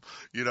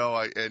 You know,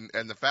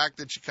 and the fact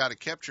that you kind of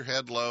kept your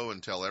head low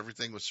until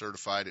everything was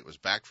certified. It was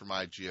back from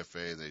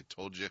IGFA. They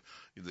told you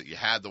that you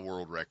had the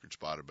world record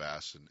spotted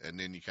bass, and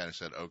then you kind of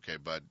said, okay,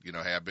 bud, you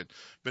know, hey, I've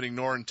been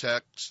ignoring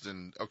text,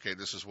 and okay,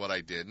 this is what I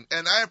did.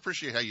 And I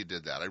appreciate how you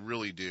did that. I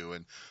really do.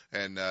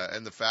 And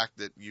the fact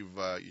that you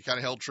kind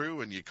of held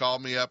true, and you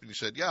called me up and you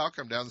said, yeah, I'll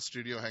come down to the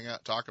studio, hang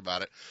out, talk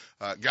about it.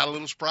 Got a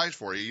little surprise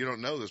for you. You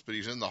don't know this, but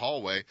he's in the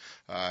hallway.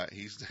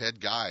 He's the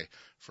head guy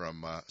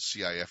from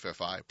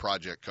CIFFI,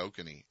 Project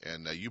Kokanee.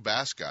 And you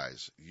bass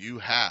guys, you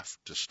have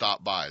to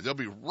stop by. They'll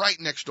be right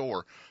next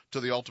door to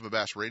the Ultimate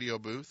Bass radio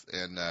booth.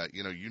 And,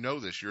 you know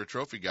this, you're a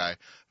trophy guy.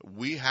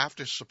 We have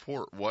to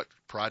support what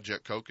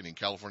Project Kokanee,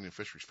 California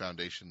Fisheries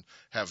Foundation,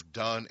 have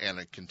done and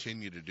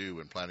continue to do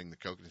in planting the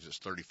kokanees. It's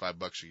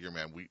 $35 a year,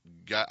 man.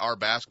 Our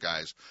bass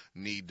guys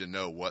need to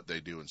know what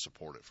they do and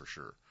support it for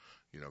sure.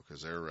 You know,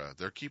 because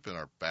they're keeping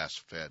our bass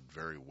fed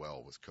very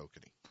well with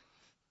kokanee.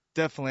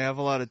 Definitely. I have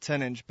a lot of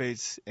 10-inch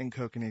baits in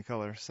kokanee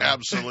color. So.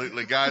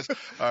 Absolutely, guys.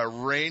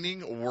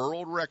 Reigning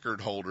world record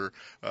holder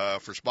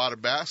for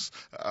spotted bass,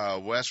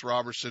 Wes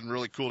Roberson.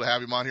 Really cool to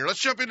have him on here. Let's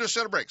jump into a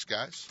set of breaks,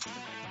 guys.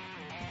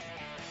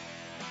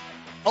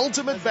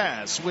 Ultimate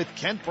Bass with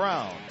Kent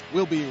Brown.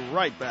 We'll be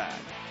right back.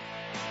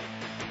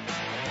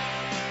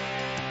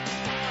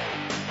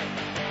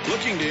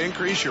 Looking to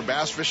increase your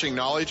bass fishing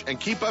knowledge and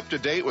keep up to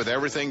date with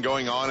everything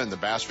going on in the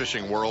bass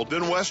fishing world?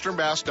 Then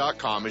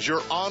westernbass.com is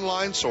your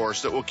online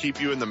source that will keep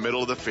you in the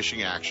middle of the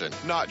fishing action,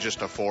 not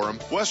just a forum.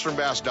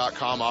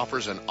 Westernbass.com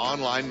offers an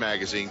online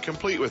magazine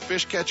complete with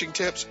fish catching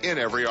tips in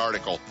every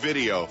article,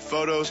 video,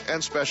 photos,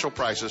 and special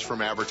prices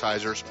from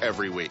advertisers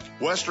every week.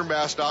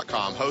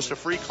 Westernbass.com hosts a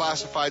free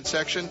classified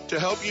section to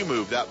help you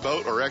move that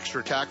boat or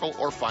extra tackle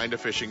or find a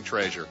fishing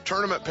treasure.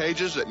 Tournament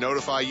pages that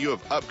notify you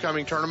of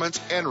upcoming tournaments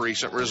and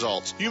recent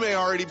results. You may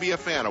already be a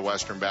fan of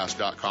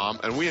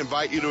westernbass.com, and we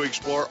invite you to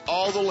explore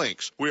all the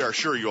links. We are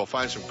sure you'll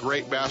find some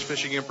great bass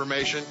fishing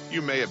information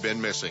you may have been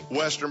missing.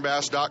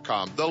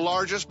 westernbass.com, the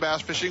largest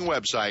bass fishing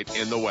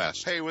website in the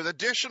West. Hey, with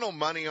additional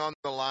money on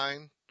the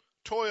line,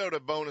 Toyota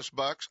bonus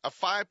bucks, a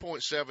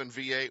 5.7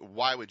 V8.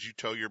 Why would you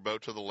tow your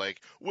boat to the lake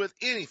with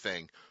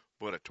anything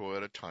but a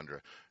Toyota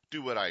Tundra?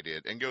 Do what I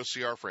did and go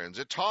see our friends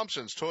at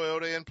Thompson's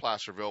Toyota in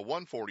Placerville,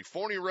 140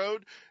 Forney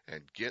Road,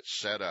 and get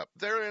set up.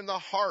 They're in the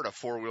heart of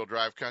four-wheel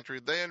drive country.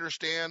 They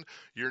understand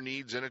your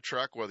needs in a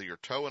truck, whether you're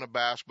towing a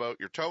bass boat,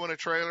 you're towing a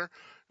trailer,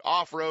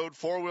 off-road,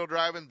 four-wheel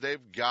driving,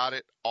 they've got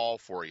it all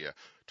for you.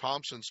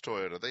 Thompson's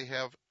Toyota, they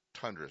have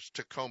Tundras,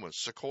 Tacomas,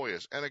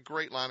 Sequoias, and a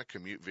great line of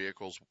commute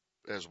vehicles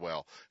as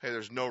well. Hey,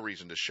 there's no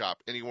reason to shop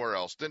anywhere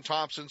else than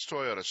Thompson's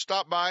Toyota.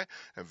 Stop by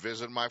and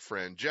visit my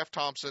friend Jeff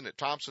Thompson at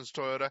Thompson's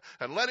Toyota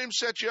and let him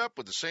set you up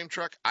with the same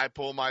truck I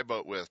pull my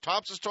boat with.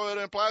 Thompson's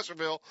Toyota in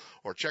Placerville,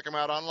 or check him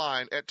out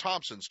online at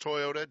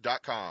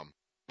thompsonstoyota.com.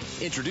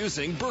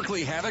 Introducing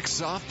Berkley Havoc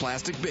Soft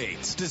Plastic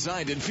Baits,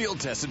 designed and field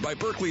tested by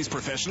Berkley's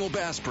professional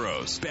bass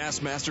pros.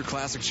 Bassmaster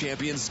Classic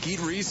champions Skeet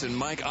Reese and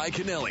Mike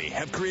Iaconelli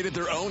have created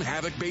their own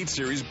Havoc bait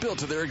series built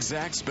to their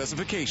exact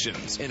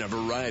specifications in a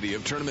variety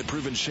of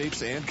tournament-proven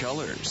shapes and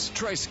colors.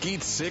 Try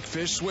Skeet's Sick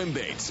Fish swim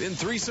baits in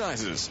 3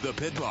 sizes: the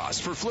Pit Boss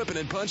for flipping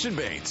and punching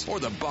baits, or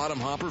the Bottom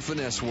Hopper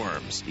finesse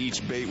worms,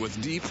 each bait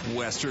with deep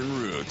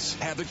western roots.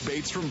 Havoc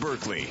baits from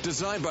Berkley,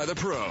 designed by the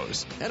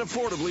pros, and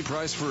affordably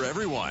priced for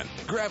everyone.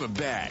 Grab a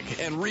bag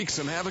and wreak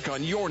some havoc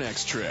on your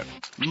next trip.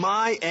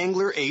 My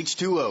Angler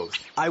H2O.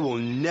 I will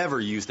never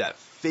use that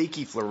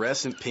fakey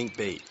fluorescent pink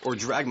bait or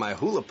drag my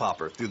hula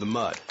popper through the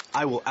mud.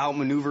 I will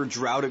outmaneuver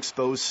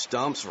drought-exposed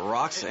stumps,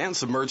 rocks, and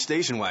submerged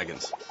station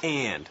wagons,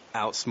 and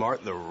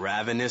outsmart the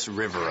ravenous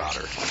river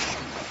otter.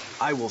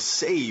 I will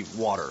save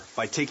water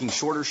by taking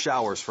shorter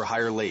showers for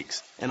higher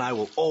lakes, and I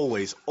will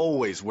always,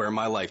 always wear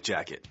my life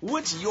jacket.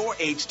 What's your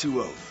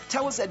H2O?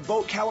 Tell us at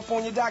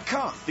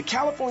BoatCalifornia.com. The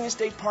California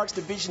State Parks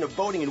Division of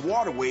Boating and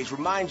Waterways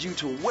reminds you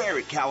to wear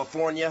it,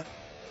 California.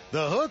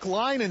 The Hook,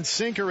 Line, and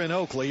Sinker in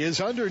Oakley is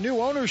under new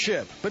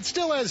ownership, but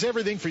still has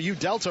everything for you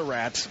Delta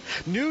rats.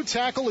 New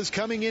tackle is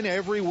coming in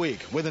every week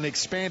with an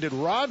expanded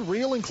rod,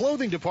 reel, and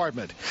clothing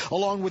department,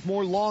 along with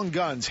more long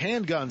guns,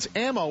 handguns,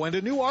 ammo, and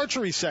a new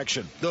archery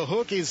section. The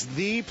Hook is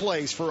the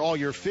place for all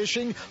your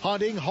fishing,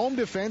 hunting, home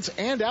defense,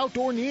 and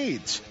outdoor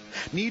needs.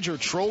 Need your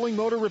trolling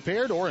motor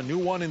repaired or a new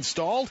one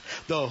installed?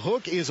 The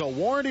Hook is a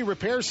warranty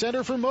repair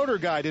center for Motor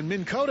Guide in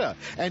Minn Kota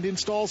and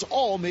installs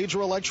all major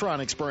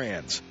electronics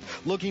brands.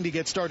 Looking to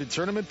get started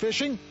tournament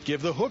fishing?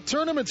 Give the Hook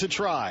Tournaments a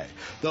try.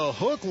 The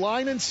Hook,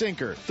 Line, and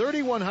Sinker,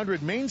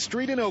 3100 Main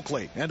Street in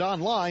Oakley, and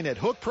online at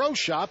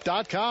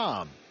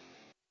hookproshop.com.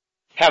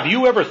 Have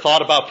you ever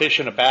thought about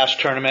fishing a bass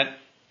tournament?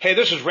 Hey,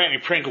 this is Randy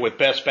Pringle with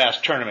Best Bass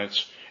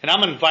Tournaments, and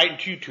I'm inviting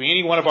you to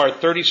any one of our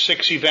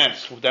 36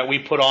 events that we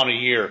put on a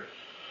year.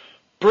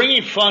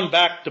 Bringing fun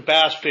back to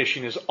bass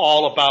fishing is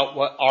all about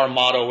what our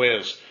motto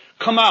is.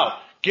 Come out,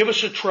 give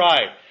us a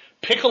try.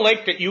 Pick a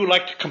lake that you would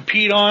like to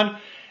compete on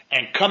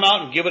and come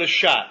out and give it a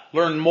shot.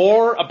 Learn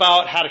more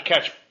about how to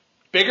catch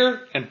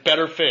bigger and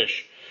better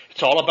fish.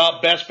 It's all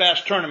about Best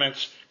Bass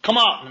Tournaments. Come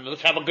out and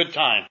let's have a good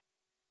time.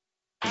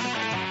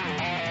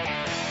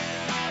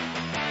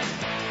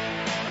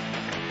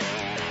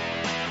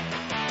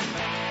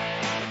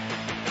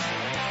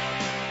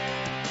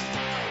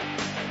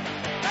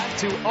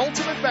 To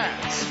Ultimate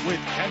Bass with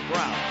Kent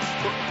Brown.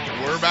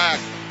 We're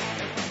back.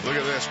 Look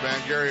at this, man.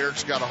 Gary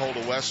Erk's got a hold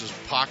of Wes's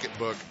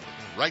pocketbook.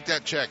 Write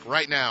that check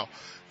right now.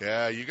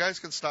 Yeah, you guys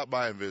can stop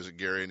by and visit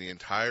Gary and the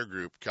entire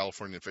group,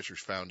 California Fishers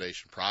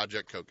Foundation,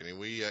 Project Kokanee.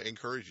 We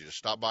encourage you to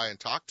stop by and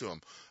talk to them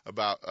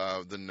about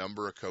the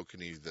number of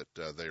kokanee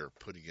that they are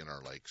putting in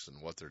our lakes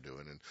and what they're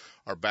doing. And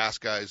our bass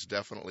guys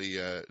definitely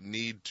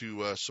need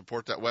to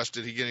support that. Wes,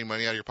 did he get any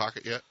money out of your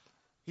pocket yet?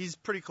 He's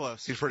pretty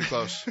close. He's pretty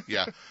close.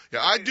 Yeah.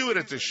 I do it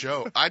at the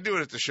show.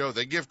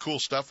 They give cool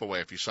stuff away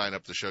if you sign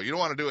up the show. You don't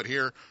want to do it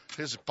here.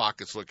 His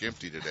pockets look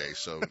empty today.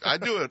 So I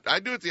do it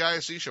at the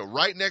ISC show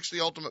right next to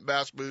the Ultimate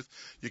Bass booth.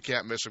 You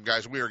can't miss them,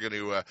 guys. We are going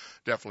to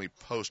definitely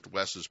post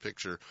Wes's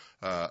picture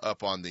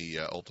up on the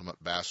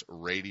Ultimate Bass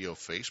Radio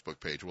Facebook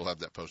page. We'll have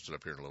that posted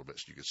up here in a little bit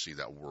so you can see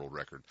that world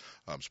record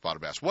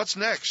spotted bass. What's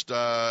next?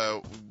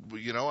 I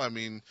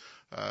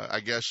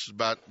guess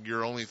about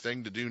your only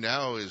thing to do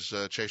now is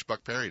chase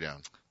Buck Perry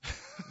down.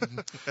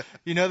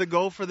 The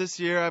goal for this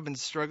year, I've been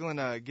struggling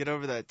to get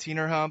over that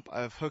teener hump.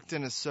 I've hooked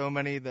into so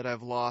many that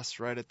I've lost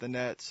right at the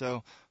net.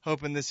 So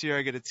hoping this year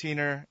I get a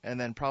teener and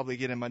then probably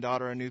getting my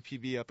daughter a new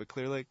PB up at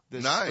Clear Lake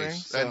this spring.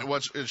 Nice. So.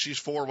 And she's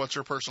 4. What's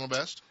her personal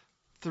best?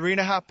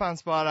 3.5 pound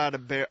spot out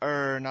of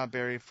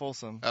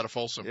Folsom. Out of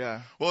Folsom.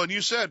 Yeah. Well, and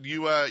you said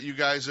you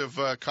guys have,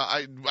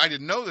 I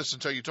didn't know this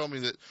until you told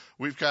me that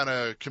we've kind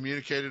of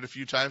communicated a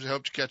few times. I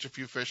hope to catch a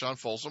few fish on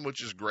Folsom,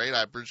 which is great.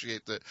 I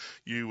appreciate that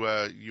you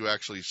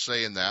actually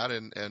saying that.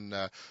 And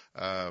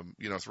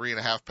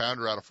 3.5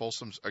 pounder out of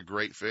Folsom's a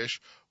great fish.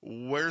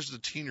 Where's the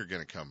teener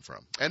going to come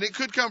from? And it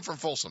could come from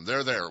Folsom.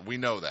 They're there. We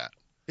know that.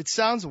 It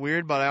sounds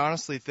weird, but I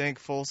honestly think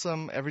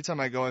Folsom, every time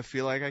I go, I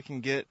feel like I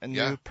can get a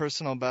new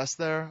personal best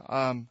there.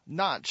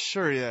 Not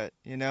sure yet.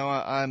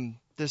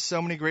 there's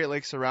so many great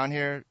lakes around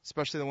here,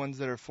 especially the ones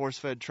that are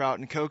force-fed trout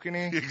and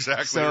kokanee.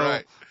 Exactly so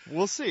right.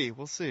 We'll see.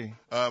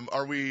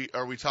 Are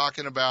we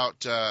talking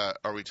about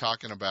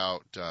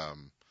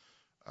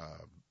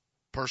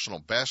personal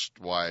best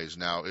wise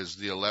now? Is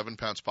the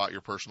 11-pound spot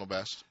your personal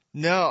best?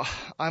 No,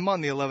 I'm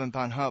on the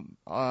 11-pound hump.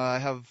 I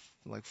have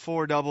like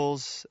 4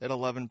 doubles at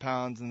 11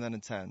 pounds and then a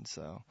 10.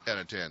 So. And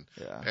a 10.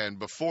 Yeah. And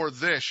before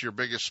this, your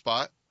biggest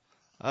spot?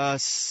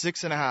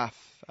 6.5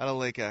 out of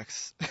Lake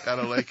X. Out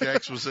of Lake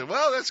X was it?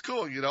 Well, that's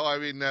cool. I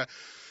mean,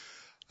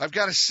 I've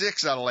got a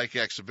 6 out of Lake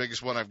X, the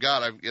biggest one I've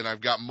got.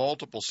 I've got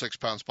multiple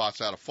 6-pound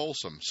spots out of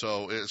Folsom.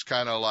 So it's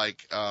kind of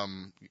like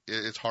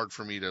it's hard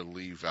for me to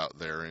leave out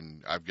there,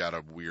 and I've got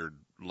a weird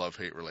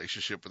love-hate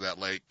relationship with that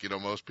lake.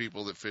 Most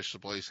people that fish the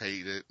place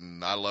hate it,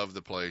 and I love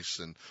the place,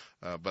 and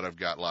but I've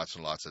got lots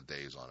and lots of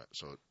days on it,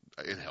 so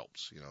it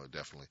helps.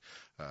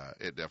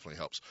 It definitely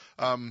helps.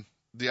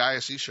 The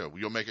ISE show,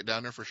 you'll make it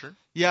down there for sure?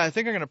 Yeah, I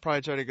think I'm gonna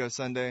probably try to go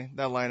Sunday.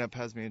 That lineup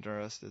has me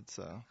interested,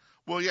 so.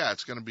 Well, yeah,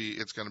 it's gonna be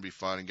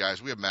fun. And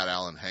guys, we have Matt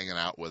Allen hanging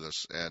out with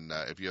us, and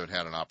if you haven't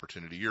had an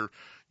opportunity, you're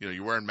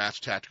wearing Matt's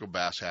tactical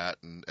bass hat,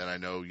 and I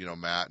know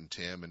Matt and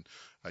Tim and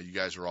you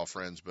guys are all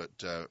friends, but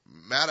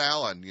Matt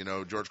Allen,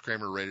 George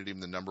Kramer rated him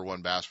the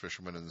 #1 bass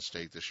fisherman in the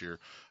state this year.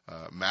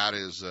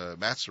 Matt's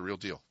the real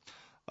deal.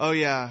 Oh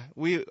yeah,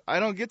 I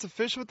don't get to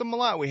fish with them a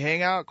lot. We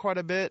hang out quite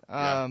a bit,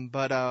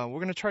 but we're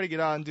gonna try to get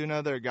out and do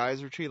another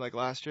guys retreat like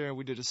last year.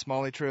 We did a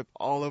Smalley trip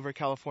all over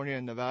California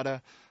and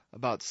Nevada,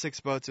 about 6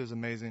 boats. It was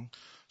amazing.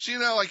 So,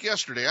 like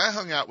yesterday, I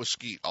hung out with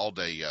Skeet all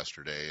day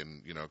yesterday,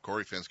 and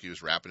Corey Finsky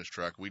was wrapping his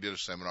truck. We did a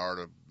seminar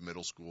at a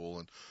middle school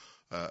and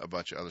a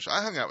bunch of others.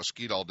 I hung out with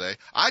Skeet all day.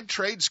 I'd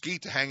trade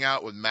Skeet to hang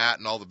out with Matt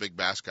and all the big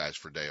bass guys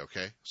for a day,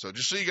 okay? So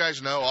just so you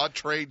guys know, I'll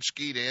trade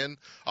Skeet in.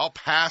 I'll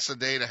pass a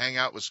day to hang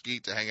out with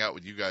Skeet to hang out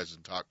with you guys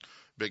and talk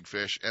big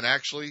fish. And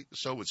actually,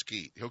 so would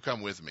Skeet. He'll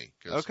come with me.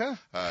 Okay.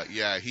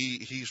 Yeah,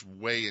 he's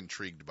way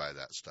intrigued by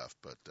that stuff.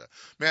 But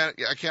man,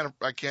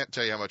 I can't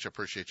tell you how much I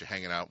appreciate you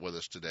hanging out with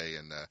us today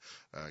and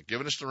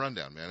giving us the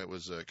rundown, man. It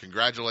was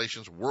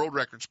congratulations, world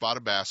record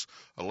spotted bass,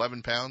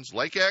 11 pounds,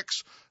 Lake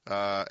X.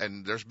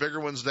 And there's bigger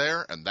ones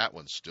there, and that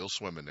one's still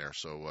swimming there.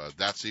 So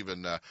that's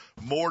even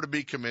more to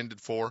be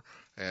commended for.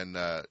 And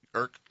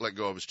Irk let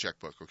go of his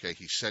checkbook, okay?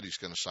 He said he's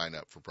going to sign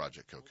up for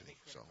Project Kokanee,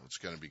 so it's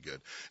going to be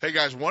good. Hey,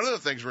 guys, one of the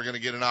things we're going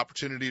to get an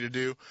opportunity to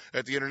do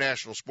at the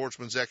International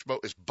Sportsman's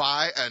Expo is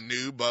buy a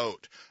new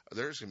boat.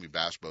 There's going to be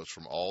bass boats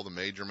from all the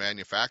major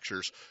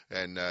manufacturers.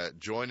 And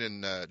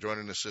joining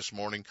us this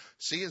morning,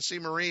 C&C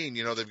Marine.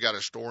 They've got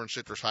a store in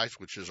Citrus Heights,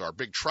 which is our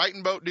big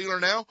Triton boat dealer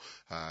now,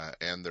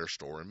 and their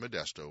store in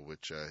Modesto,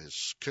 which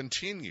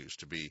continues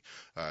to be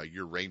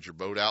your Ranger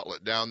boat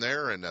outlet down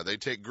there. And they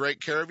take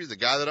great care of you. The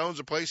guy that owns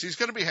the place, he's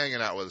going to be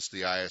hanging out with us at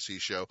the ISE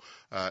show,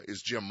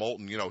 is Jim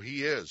Moulton.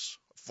 He is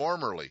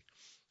formerly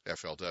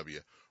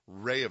FLW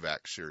Rayovac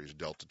Series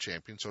Delta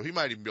champion, so he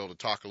might even be able to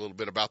talk a little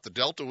bit about the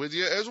Delta with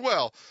you as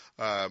well.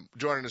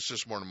 Joining us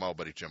this morning, my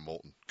buddy Jim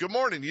Moulton. Good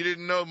morning. You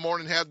didn't know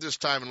morning had this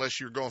time unless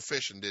you were going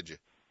fishing, did you?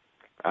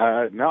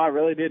 No, I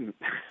really didn't.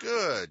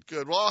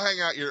 Good. Well,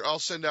 I'll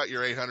send out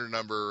your 800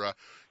 number,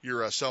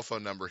 your cell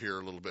phone number here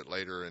a little bit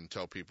later, and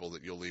tell people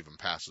that you'll leave them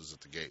passes at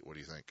the gate. What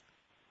do you think?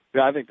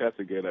 Yeah, I think that's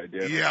a good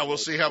idea. Yeah, we'll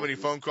see how many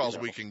phone calls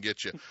we can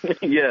get you.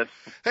 Yes.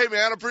 Hey,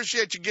 man, I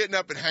appreciate you getting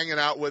up and hanging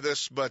out with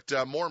us, but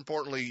more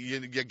importantly, you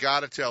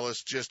got to tell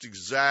us just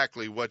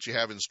exactly what you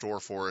have in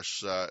store for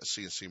us,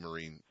 C&C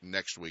Marine,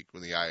 next week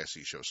when the ISE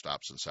show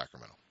stops in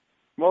Sacramento.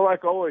 Well,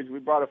 like always, we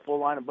brought a full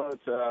line of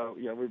boats.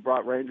 We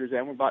brought Rangers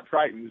and we brought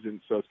Tritons, and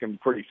so it's going to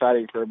be pretty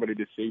exciting for everybody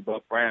to see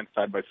both brands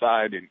side by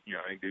side and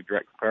do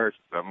direct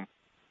comparisons of them.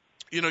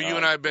 You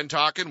and I have been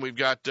talking. We've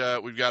got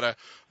a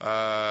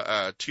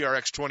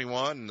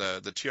TRX-21,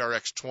 the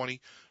TRX-20,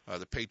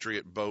 the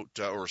Patriot boat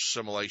or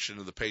simulation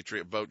of the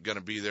Patriot boat, going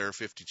to be there.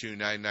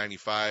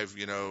 52,995.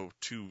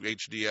 2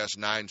 HDS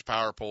 9s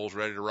power poles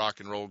ready to rock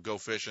and roll, go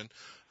fishing.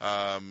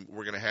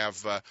 We're going to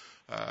have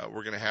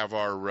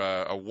our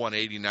a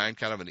 189,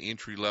 kind of an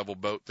entry level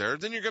boat there.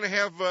 Then you're going to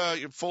have a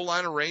full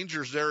line of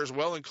Rangers there as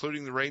well,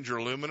 including the Ranger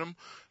aluminum,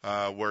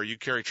 where you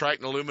carry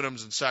Triton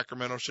aluminums in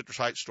Sacramento Citrus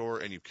Heights store,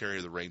 and you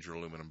carry the Ranger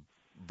aluminum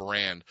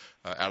brand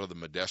out of the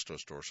Modesto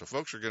store. So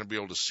folks are going to be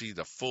able to see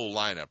the full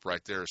lineup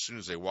right there as soon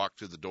as they walk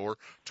through the door.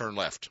 Turn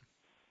left.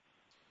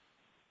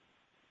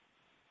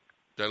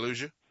 Did I lose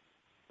you?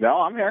 No,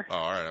 I'm here. Oh,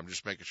 all right. I'm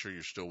just making sure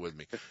you're still with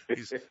me.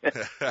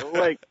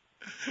 Wait.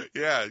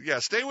 Yeah.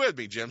 Stay with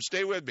me, Jim.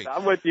 Stay with me.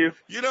 I'm with you.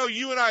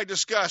 You and I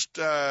discussed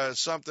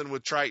something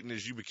with Triton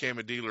as you became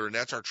a dealer, and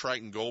that's our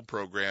Triton Gold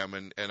program.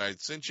 And I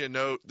sent you a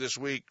note this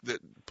week that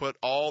put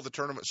all the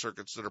tournament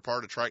circuits that are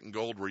part of Triton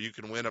Gold where you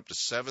can win up to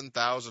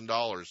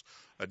 $7,000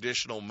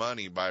 additional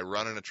money by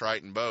running a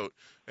Triton boat.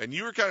 And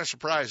you were kind of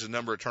surprised the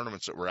number of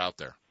tournaments that were out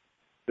there.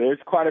 There's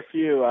quite a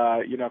few.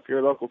 If you're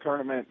a local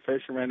tournament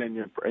fisherman and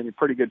you're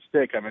pretty good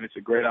stick, I mean, it's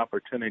a great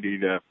opportunity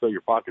to fill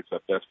your pockets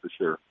up. That's for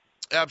sure.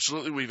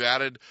 Absolutely. We've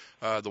added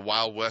the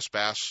Wild West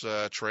Bass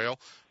Trail,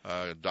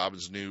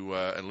 Dobbins' new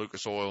and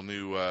Lucas Oil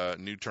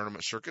new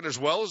tournament circuit, as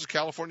well as the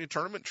California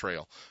Tournament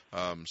Trail.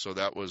 So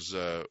that was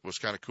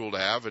kind of cool to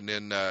have. And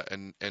then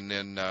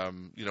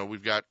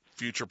we've got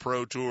Future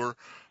Pro Tour.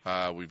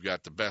 We've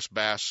got the Best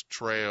Bass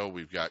Trail.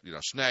 We've got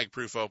Snag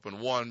Proof Open,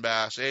 One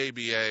Bass,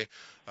 ABA,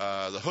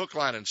 the Hook,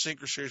 Line, and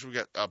Sinker Series. We've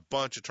got a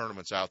bunch of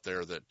tournaments out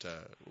there that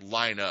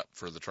line up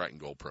for the Triton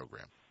Gold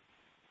program.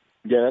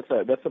 Yeah,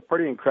 that's a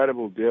pretty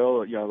incredible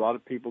deal. A lot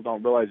of people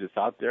don't realize it's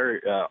out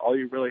there. All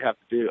you really have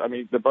to do,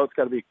 the boat's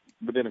got to be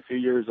within a few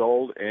years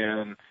old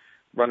and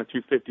run a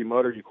 250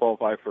 motor. You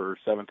qualify for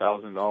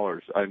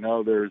 $7,000. I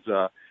know there's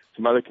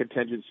some other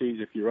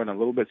contingencies if you run a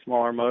little bit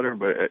smaller motor,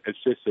 but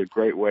it's just a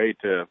great way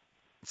to.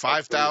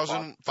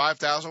 5,000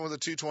 with a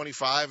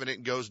 225, and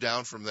it goes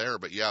down from there.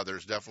 But yeah,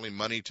 there's definitely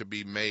money to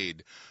be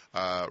made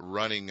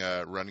running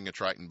a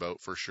Triton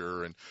boat for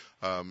sure. And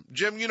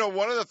Jim,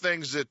 one of the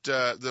things that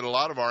a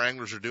lot of our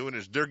anglers are doing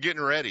is they're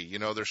getting ready.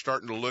 They're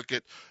starting to look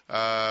at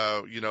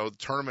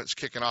tournaments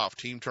kicking off,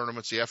 team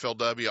tournaments, the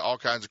FLW, all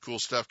kinds of cool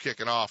stuff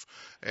kicking off.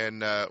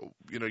 And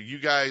you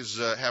guys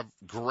have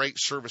great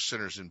service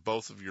centers in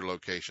both of your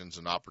locations,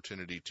 an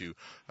opportunity to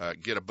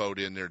get a boat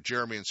in there.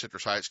 Jeremy and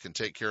Citrus Heights can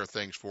take care of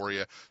things for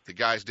you. The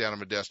guys down in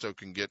Modesto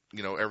can get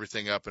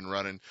everything up and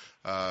running.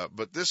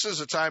 But this is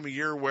a time of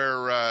year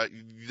where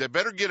they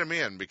better get them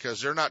in,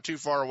 because they're not too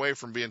far away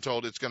from being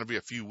told it's going to be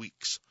a few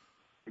weeks.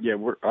 Yeah,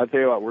 I'll tell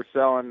you what, we're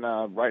selling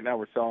right now.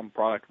 We're selling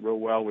product real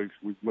well. We've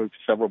moved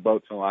several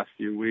boats in the last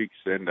few weeks,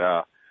 and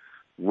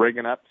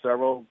rigging up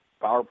several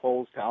power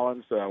poles,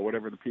 talons,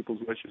 whatever the people's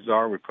wishes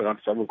are. We put on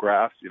several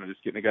graphs.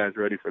 Just getting the guys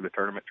ready for the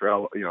tournament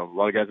trail. A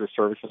lot of guys are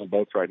servicing the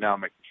boats right now,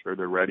 making sure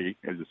they're ready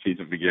as the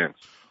season begins.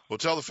 Well,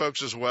 tell the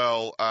folks as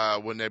well,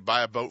 when they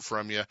buy a boat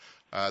from you,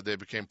 they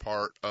became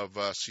part of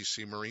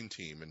CC Marine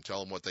team, and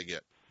tell them what they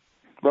get.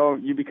 Well,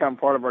 you become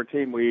part of our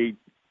team. We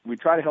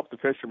try to help the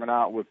fishermen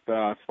out with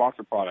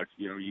sponsor products.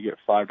 You get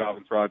 5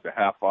 Dobbins rods at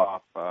half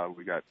off.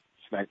 We got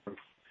Snag Proof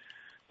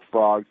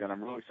frogs, and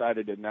I'm really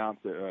excited to announce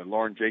that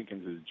Lauren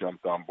Jenkins has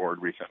jumped on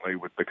board recently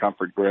with the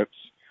Comfort grips.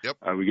 Yep.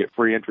 We get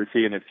free entry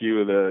fee in a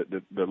few of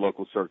the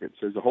local circuits.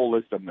 There's a whole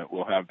list of them that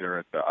we'll have there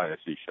at the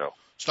ISC show.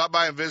 Stop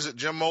by and visit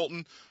Jim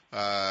Moulton,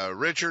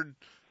 Richard,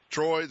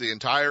 Troy, the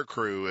entire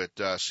crew at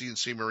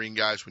C&C Marine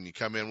guys. When you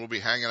come in, we'll be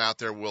hanging out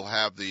there. We'll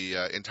have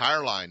the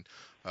entire line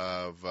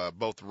of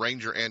both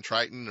Ranger and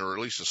Triton, or at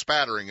least a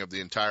spattering of the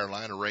entire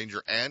line of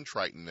Ranger and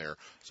Triton there.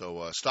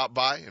 So stop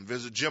by and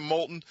visit Jim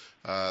Moulton,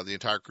 the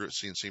entire crew at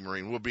C&C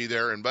Marine. We'll be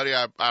there. And, buddy,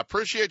 I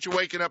appreciate you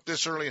waking up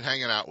this early and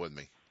hanging out with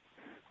me.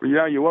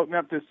 Well, you woke me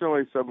up this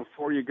early, so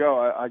before you go,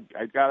 I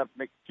got to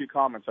make a few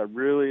comments. I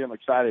really am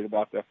excited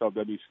about the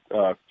FLW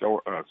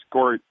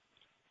score.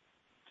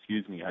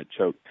 Excuse me, I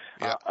choked.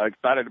 Yeah.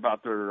 Excited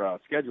about their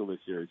schedule this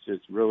year. It's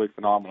just really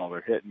phenomenal.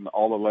 They're hitting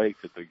all the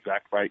lakes at the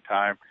exact right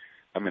time.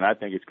 I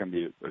think it's going to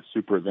be a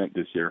super event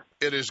this year.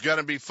 It is going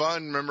to be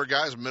fun. Remember,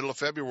 guys, middle of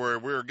February,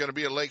 we're going to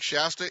be at Lake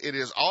Shasta. It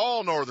is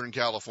all Northern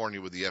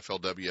California with the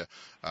FLW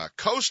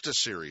Costa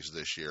Series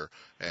this year,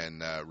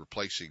 and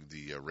replacing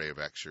the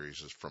Rayovac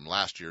Series from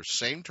last year.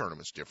 Same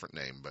tournaments, different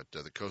name, but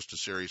the Costa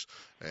Series,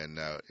 and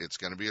it's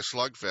going to be a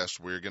slugfest.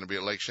 We're going to be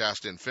at Lake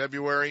Shasta in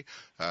February.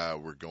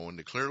 We're going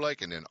to Clear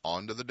Lake and then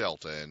on to the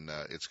Delta, and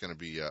it's going to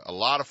be a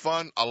lot of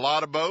fun, a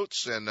lot of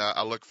boats, and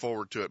I look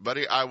forward to it.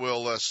 Buddy, I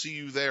will see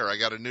you there. I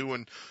got a new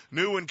one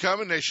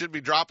coming. They should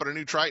be dropping a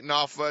new Triton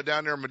off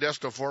down there in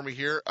Modesto for me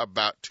here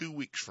about 2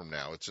 weeks from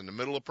now. It's in the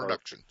middle of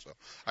production, so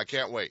I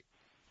can't wait.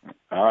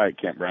 All right,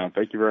 Kent Brown.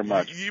 Thank you very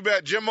much. You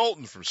bet. Jim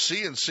Moulton from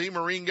C&C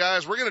Marine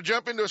guys. We're going to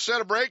jump into a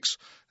set of breaks.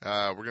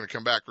 We're going to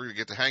come back. We're going to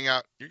get to hang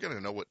out. You're going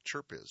to know what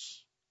chirp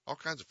is. All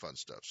kinds of fun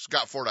stuff.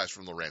 Scott Fordyce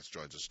from Lowrance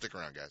joins us. Stick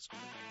around, guys.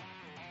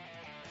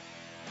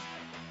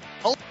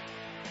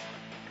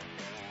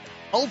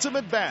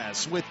 Ultimate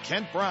Bass with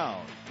Kent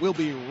Brown. We'll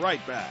be right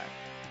back.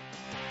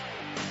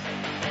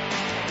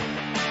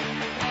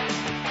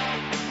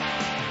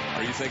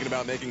 Are you thinking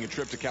about making a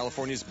trip to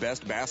California's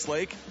best bass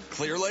lake,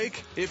 Clear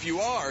Lake? If you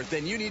are,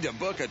 then you need to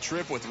book a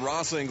trip with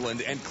Ross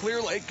England and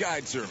Clear Lake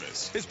Guide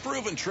Service. His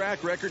proven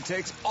track record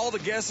takes all the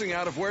guessing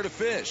out of where to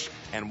fish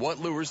and what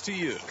lures to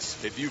use.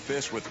 If you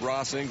fish with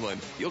Ross England,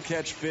 you'll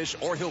catch fish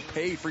or he'll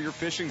pay for your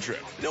fishing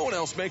trip. No one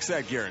else makes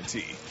that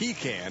guarantee. He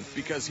can,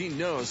 because he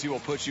knows he will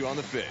put you on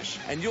the fish,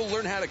 and you'll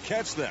learn how to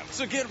catch them.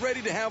 So get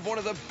ready to have one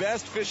of the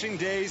best fishing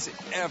days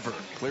ever.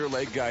 Clear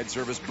Lake Guide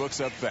Service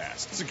books up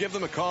fast. So give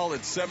them a call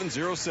at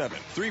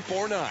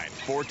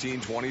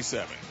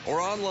 707-349-1427 or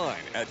online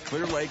at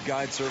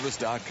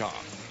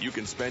clearlakeguideservice.com. You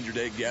can spend your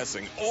day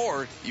guessing,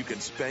 or you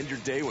can spend your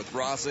day with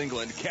Ross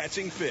England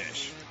catching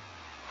fish.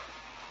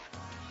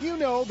 You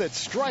know that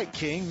Strike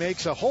King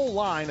makes a whole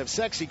line of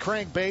sexy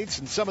crankbaits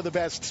and some of the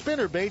best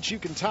spinner baits you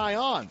can tie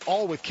on,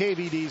 all with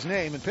KVD's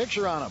name and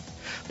picture on them.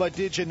 But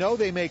did you know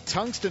they make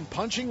tungsten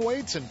punching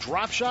weights and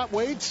drop shot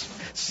weights?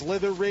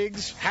 Slither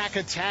rigs, hack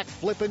attack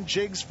flippin'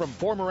 jigs from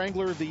former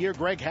Angler of the Year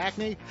Greg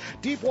Hackney,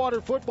 deep water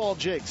football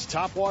jigs,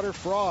 topwater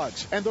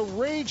frogs, and the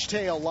Rage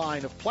Tail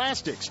line of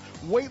plastics,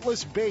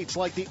 weightless baits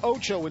like the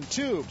Ocho and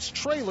tubes,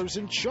 trailers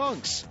and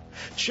chunks.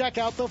 Check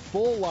out the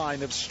full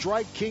line of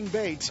Strike King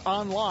baits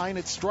online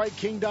at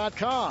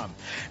StrikeKing.com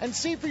and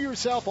see for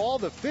yourself all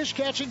the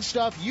fish-catching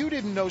stuff you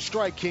didn't know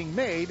Strike King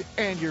made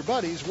and your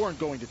buddies weren't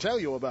going to tell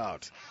you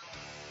about.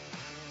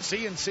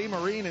 C&C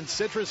Marine in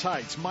Citrus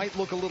Heights might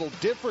look a little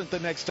different the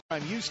next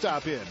time you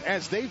stop in,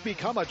 as they've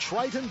become a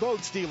Triton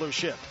Boats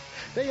dealership.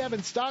 They have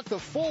in stock the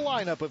full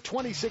lineup of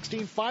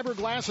 2016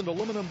 fiberglass and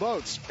aluminum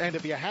boats. And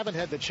if you haven't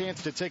had the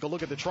chance to take a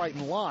look at the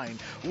Triton line,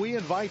 we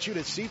invite you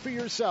to see for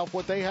yourself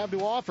what they have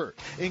to offer,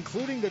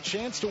 including the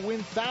chance to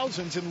win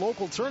thousands in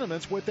local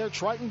tournaments with their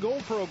Triton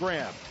Gold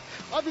program.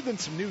 Other than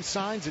some new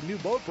signs and new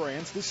boat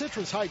brands, the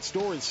Citrus Heights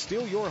store is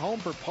still your home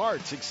for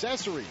parts,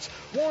 accessories,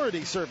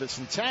 warranty service,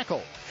 and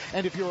tackle.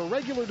 And if you're a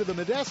regular to the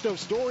Modesto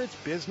store, it's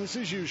business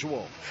as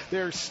usual.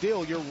 They're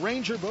still your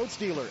Ranger Boats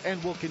dealer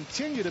and will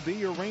continue to be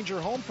your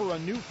Ranger home for a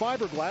new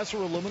fiberglass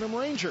or aluminum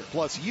Ranger,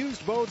 plus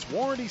used boats,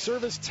 warranty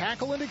service,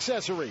 tackle, and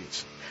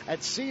accessories.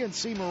 At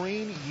C&C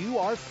Marine, you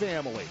are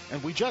family,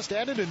 and we just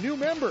added a new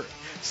member.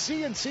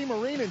 C&C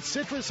Marine in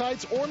Citrus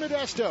Heights or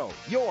Modesto,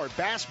 your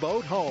bass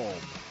boat home.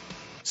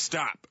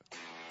 Stop.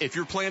 If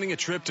you're planning a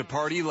trip to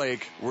Party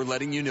Lake, we're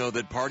letting you know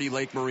that Party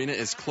Lake Marina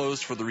is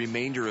closed for the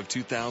remainder of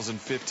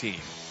 2015.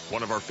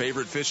 One of our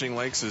favorite fishing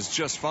lakes is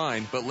just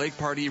fine, but Lake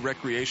Party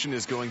Recreation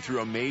is going through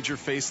a major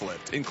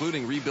facelift,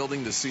 including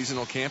rebuilding the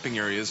seasonal camping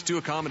areas to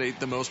accommodate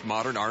the most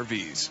modern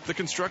RVs. The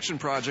construction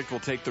project will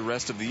take the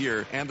rest of the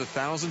year, and the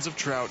thousands of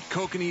trout,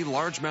 kokanee,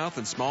 largemouth,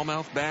 and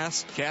smallmouth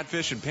bass,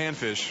 catfish, and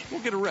panfish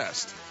will get a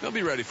rest. They'll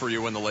be ready for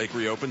you when the lake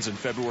reopens in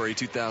February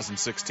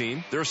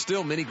 2016. There are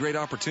still many great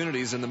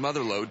opportunities in the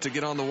motherlode to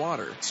get on the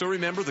water. So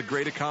remember the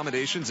great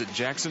accommodations at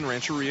Jackson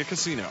Rancheria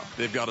Casino.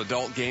 They've got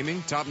adult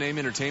gaming, top-name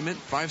entertainment,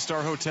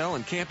 5-star hotel,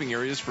 and camping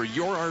areas for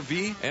your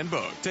RV and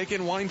boat. Take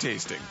in wine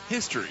tasting,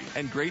 history,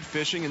 and great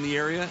fishing in the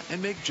area,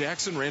 and make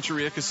Jackson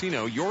Rancheria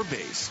Casino your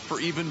base for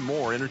even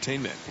more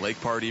entertainment. Lake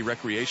Party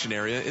Recreation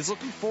Area is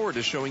looking forward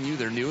to showing you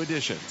their new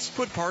additions.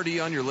 Put Party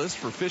on your list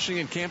for fishing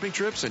and camping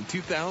trips in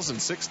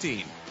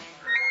 2016.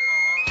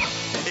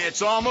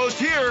 It's almost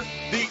here.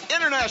 The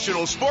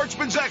International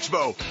Sportsman's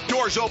Expo.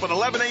 Doors open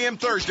 11 a.m.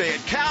 Thursday at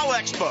Cal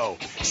Expo.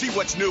 See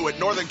what's new at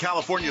Northern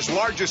California's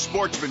largest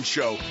sportsman's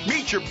show.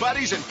 Meet your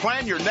buddies and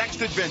plan your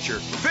next adventure.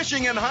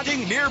 Fishing and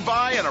hunting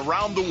nearby and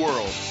around the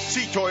world.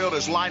 See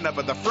Toyota's lineup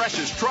of the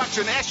freshest trucks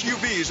and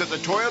SUVs at the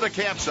Toyota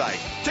campsite.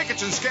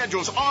 Tickets and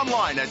schedules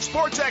online at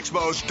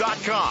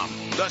sportsexpos.com.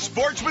 The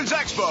Sportsman's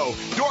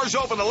Expo. Doors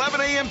open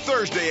 11 a.m.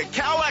 Thursday at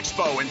Cal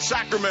Expo in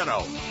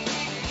Sacramento.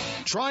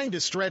 Trying to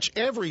stretch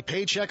every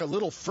paycheck a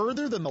little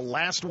further than the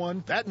last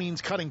one? That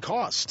means cutting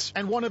costs.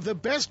 And one of the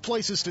best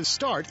places to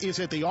start is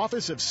at the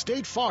office of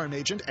State Farm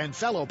agent and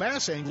fellow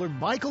bass angler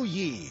Michael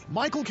Yee.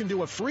 Michael can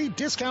do a free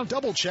discount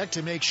double check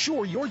to make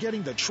sure you're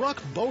getting the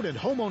truck, boat, and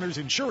homeowner's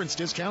insurance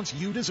discounts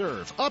you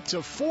deserve, up to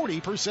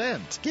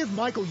 40%. Give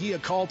Michael Yee a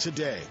call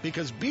today,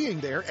 because being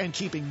there and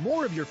keeping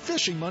more of your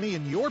fishing money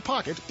in your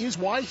pocket is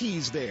why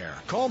he's there.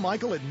 Call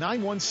Michael at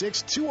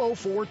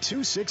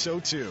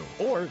 916-204-2602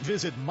 or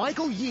visit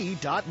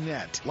michaelyee.net.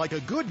 Like a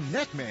good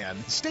net man,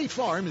 State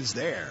Farm is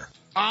there.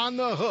 On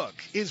the Hook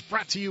is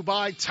brought to you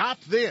by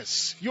Top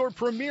This, your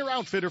premier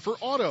outfitter for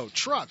auto,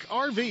 truck,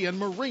 RV, and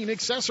marine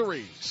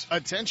accessories.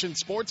 Attention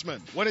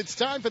sportsmen, when it's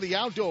time for the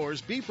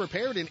outdoors, be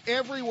prepared in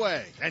every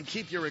way and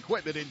keep your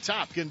equipment in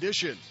top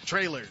condition.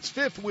 Trailers,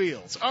 fifth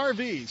wheels,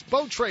 RVs,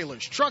 boat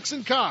trailers, trucks,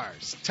 and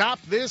cars.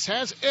 Top This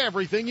has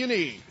everything you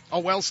need. A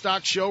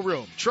well-stocked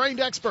showroom, trained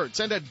experts,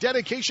 and a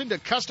dedication to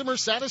customer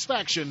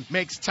satisfaction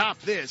makes Top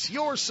This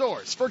your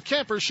source for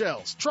camper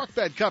shells, truck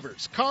bed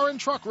covers, car and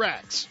truck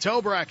racks,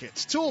 tow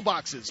brackets,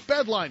 toolboxes,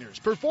 bed liners,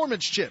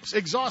 performance chips,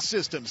 exhaust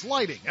systems,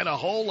 lighting, and a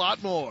whole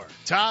lot more.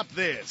 Top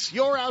This,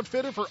 your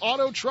outfitter for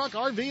auto, truck,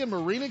 RV, and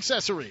marine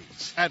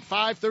accessories at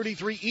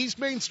 533 East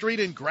Main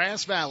Street in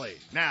Grass Valley.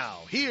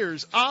 Now,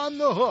 here's On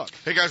the Hook.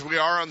 Hey, guys, we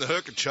are on the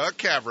hook. Chuck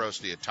Cavros,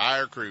 the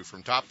entire crew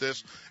from Top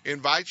This,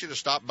 invite you to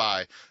stop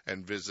by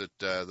and visit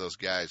those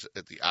guys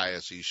at the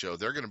ISE show.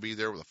 They're going to be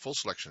there with a full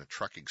selection of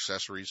truck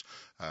accessories.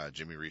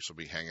 Jimmy Reese will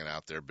be hanging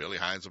out there. Billy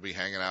Hines will be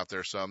hanging out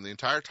there some. The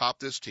entire Top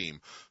This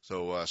team.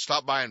 So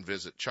stop by and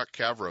visit Chuck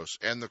Cavros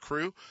and the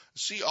crew.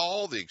 See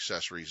all the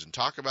accessories and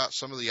talk about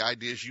some of the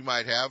ideas you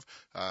might have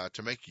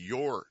to make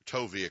your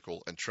tow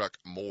vehicle and truck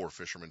more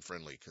fisherman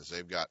friendly, because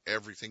they've got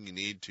everything you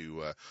need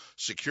to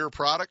secure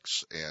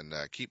products and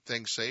keep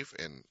things safe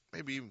and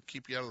maybe even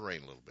keep you out of the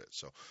rain a little bit.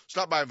 So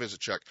stop by and visit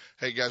Chuck.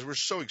 Hey, guys, we're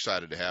so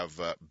excited to have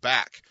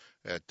back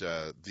at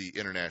the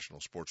International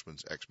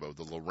Sportsman's Expo,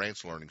 the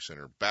Lawrence Learning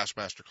Center.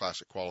 Bassmaster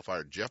Classic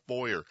qualifier Jeff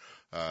Boyer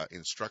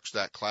instructs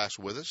that class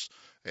with us,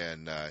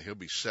 and he'll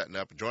be setting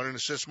up and joining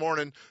us this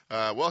morning.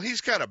 Well,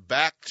 he's kind of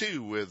back,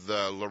 too, with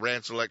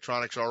Lawrence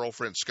Electronics, our old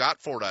friend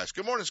Scott Fordyce.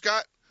 Good morning,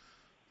 Scott.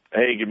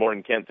 Hey, good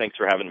morning, Ken. Thanks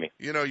for having me.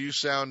 You know, you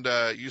sound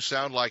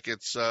like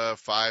it's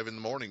 5 in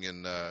the morning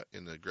in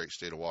the great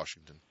state of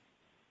Washington.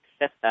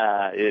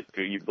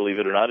 You believe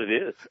it or not, it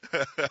is.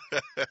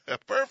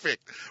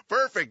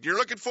 Perfect. You're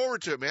looking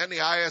forward to it, man.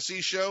 The ISE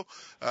show.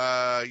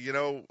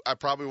 I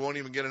probably won't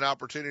even get an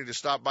opportunity to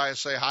stop by and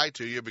say hi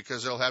to you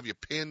because they'll have you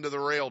pinned to the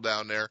rail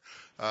down there,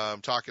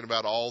 talking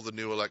about all the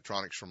new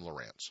electronics from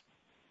Lowrance.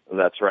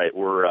 That's right.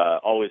 We're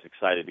always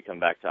excited to come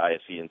back to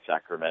ISE in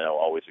Sacramento.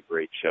 Always a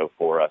great show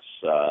for us.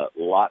 A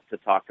lot to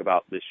talk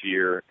about this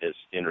year is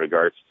in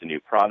regards to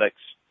new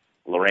products.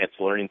 Lawrence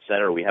Learning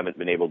Center, we haven't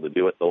been able to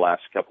do it the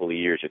last couple of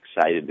years.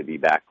 Excited to be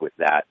back with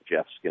that.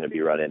 Jeff's going to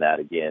be running that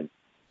again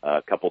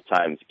a couple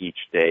times each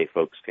day.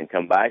 Folks can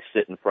come by,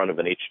 sit in front of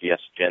an HDS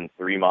Gen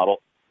 3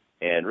 model,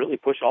 and really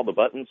push all the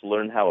buttons,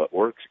 learn how it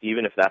works.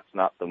 Even if that's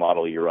not the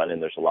model you're running,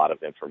 there's a lot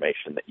of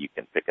information that you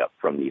can pick up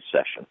from these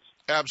sessions.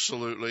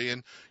 Absolutely.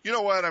 And you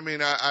know what? I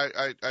mean,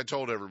 I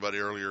told everybody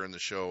earlier in the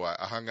show, I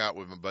hung out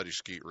with my buddy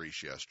Skeet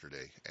Reese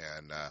yesterday,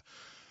 and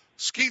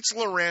Skeet's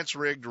Lowrance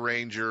rigged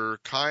Ranger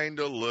kind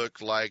of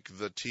looked like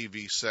the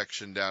TV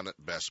section down at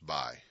Best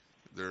Buy.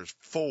 There's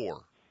 4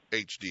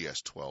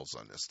 HDS 12s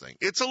on this thing.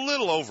 It's a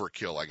little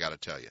overkill, I got to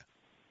tell you.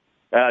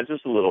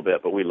 Just a little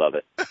bit, but we love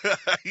it.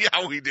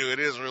 Yeah, we do. It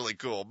is really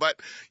cool. But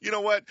you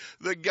know what?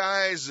 The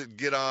guys that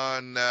get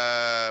on,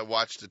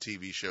 watch the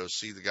TV shows,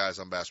 see the guys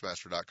on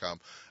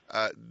Bassmaster.com,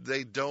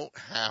 they don't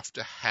have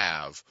to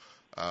have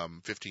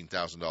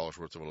 $15,000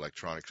 worth of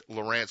electronics.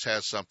 Lowrance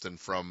has something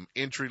from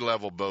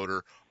entry-level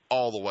boater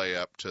all the way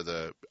up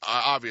to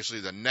obviously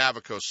the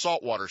Navico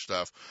saltwater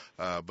stuff,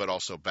 but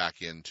also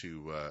back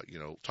into,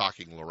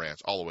 talking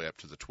Lowrance all the way up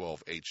to the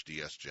 12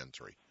 HDS Gen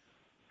 3.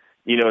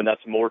 And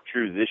that's more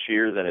true this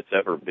year than it's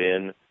ever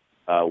been.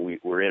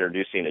 We're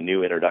introducing a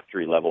new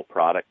introductory level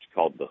product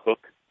called the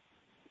Hook.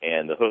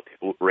 And the Hook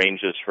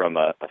ranges from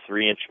a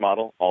 3-inch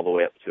model all the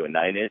way up to a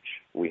 9-inch.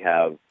 We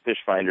have fish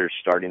finders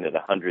starting at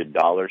 $100,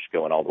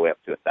 going all the way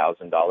up to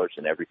 $1,000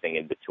 and everything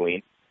in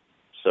between.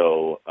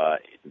 So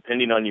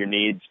depending on your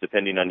needs,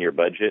 depending on your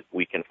budget,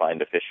 we can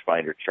find a fish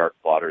finder chart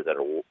plotter that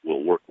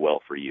will work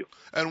well for you.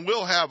 And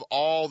we'll have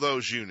all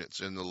those units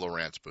in the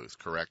Lowrance booth,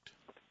 correct?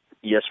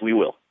 Yes, we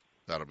will.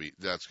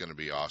 That's going to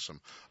be awesome.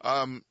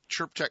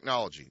 Chirp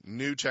technology,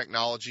 new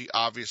technology,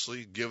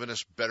 obviously giving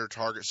us better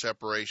target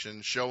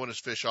separation, showing us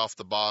fish off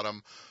the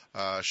bottom,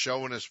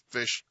 showing us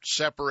fish,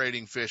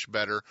 separating fish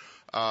better.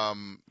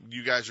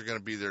 You guys are going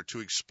to be there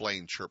to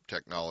explain chirp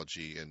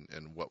technology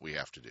and what we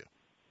have to do.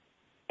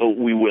 Oh,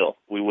 we will.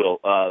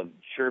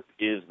 Chirp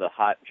is the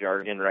hot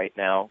jargon right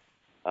now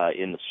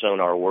in the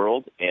sonar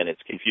world, and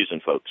it's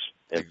confusing folks.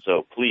 And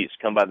so please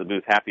come by the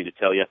booth. Happy to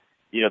tell you.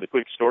 The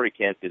quick story,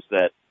 Kent, is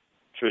that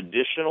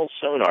traditional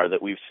sonar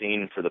that we've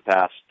seen for the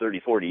past 30,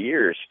 40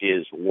 years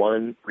is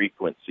one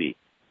frequency.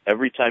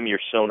 Every time your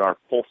sonar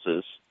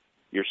pulses,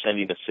 you're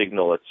sending a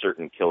signal at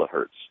certain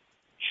kilohertz.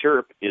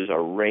 Chirp is a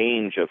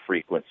range of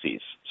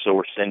frequencies, so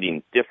we're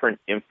sending different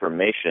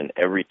information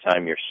every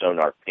time your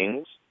sonar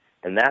pings,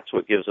 and that's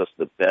what gives us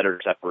the better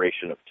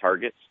separation of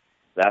targets.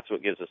 That's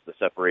what gives us the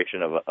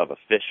separation of a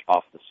fish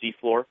off the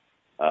seafloor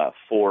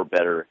for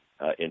better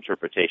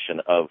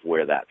interpretation of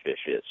where that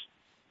fish is.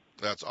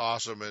 That's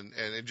awesome, and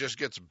it just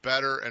gets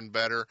better and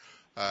better.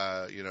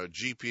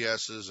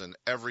 GPSs and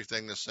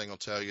everything this thing will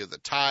tell you. The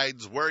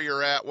tides, where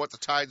you're at, what the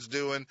tide's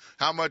doing,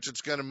 how much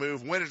it's going to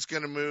move, when it's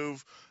going to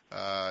move.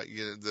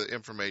 The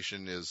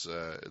information is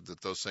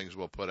that those things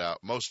will put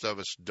out. Most of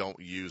us don't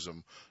use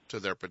them to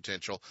their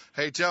potential.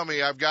 Hey, tell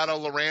me, I've got a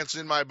Lowrance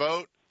in my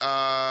boat.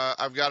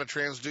 I've got a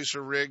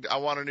transducer rigged. I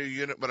want a new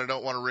unit, but I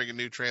don't want to rig a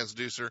new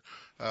transducer.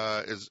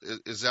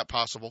 Is that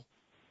possible?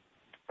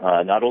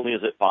 Not only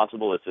is it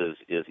possible, it's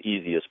as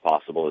easy as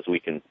possible as we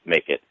can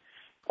make it.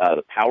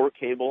 The power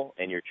cable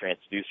and your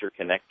transducer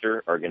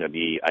connector are going to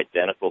be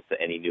identical to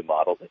any new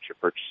model that you're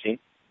purchasing.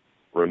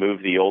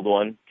 Remove the old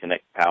one,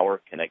 connect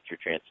power, connect your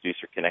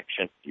transducer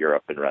connection, you're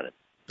up and running.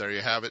 There you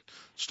have it.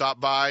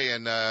 Stop by,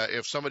 and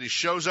if somebody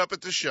shows up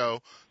at the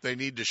show, they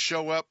need to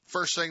show up.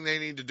 First thing they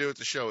need to do at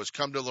the show is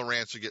come to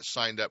Lowrance and get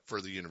signed up for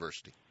the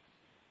university.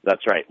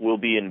 That's right. We'll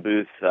be in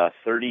booth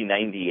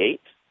 3098.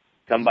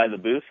 Come by the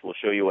booth. We'll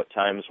show you what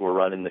times we're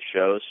running the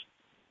shows.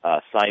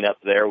 Sign up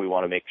there. We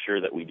want to make sure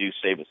that we do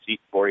save a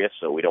seat for you,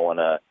 so we don't want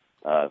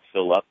to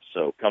fill up.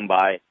 So come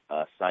by,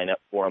 sign up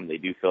for them. They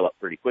do fill up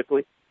pretty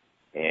quickly.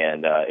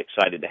 And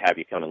excited to have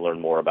you come and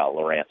learn more about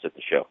Lowrance at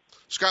the show.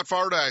 Scott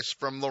Fordyce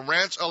from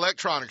Lowrance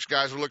Electronics,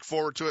 guys. We look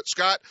forward to it.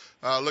 Scott,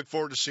 look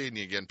forward to seeing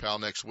you again, pal,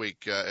 next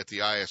week at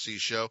the ISE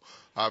show.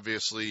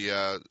 Obviously,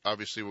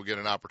 we'll get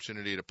an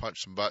opportunity to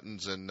punch some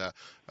buttons, and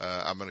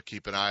I'm going to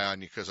keep an eye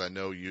on you because I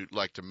know you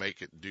like to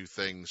make it do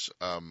things,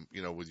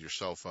 with your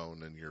cell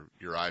phone and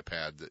your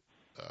iPad that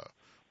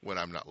when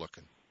I'm not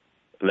looking.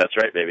 That's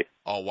right, baby.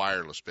 All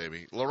wireless,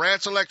 baby.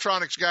 Lowrance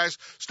Electronics, guys.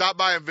 Stop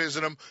by and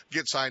visit them.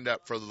 Get signed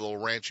up for the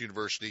Lowrance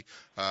University,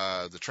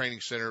 the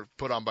training center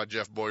put on by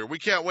Jeff Boyer. We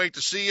can't wait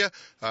to see you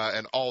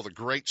and all the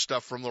great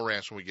stuff from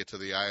Lowrance when we get to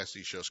the ISE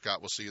show.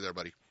 Scott, we'll see you there,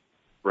 buddy.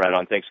 Right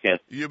on. Thanks, Ken.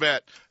 You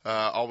bet.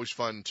 Always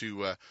fun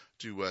to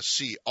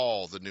see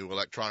all the new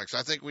electronics.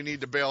 I think we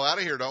need to bail out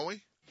of here, don't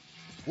we?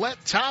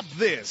 Let Top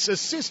This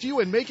assist you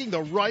in making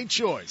the right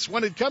choice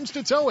when it comes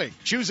to towing.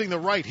 Choosing the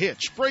right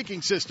hitch,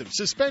 braking system,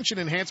 suspension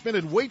enhancement,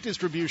 and weight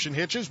distribution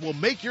hitches will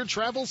make your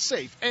travel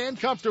safe and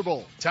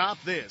comfortable. Top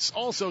This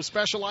also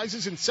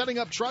specializes in setting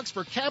up trucks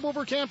for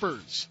cab-over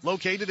campers.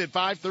 Located at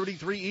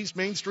 533 East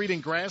Main Street in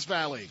Grass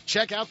Valley.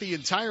 Check out the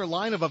entire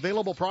line of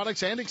available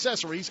products and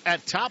accessories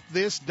at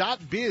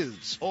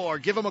topthis.biz or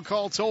give them a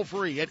call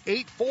toll-free at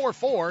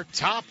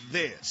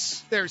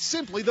 844-TOP-THIS. They're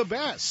simply the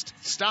best.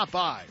 Stop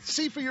by,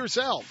 see for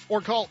yourself,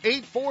 or call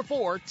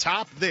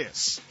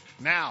 844-TOP-THIS.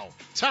 Now,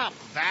 top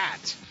that.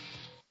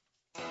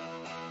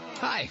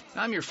 Hi,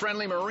 I'm your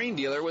friendly marine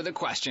dealer with a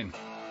question.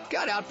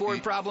 Got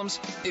outboard problems?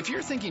 If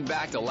you're thinking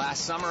back to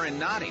last summer and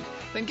nodding,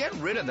 then get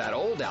rid of that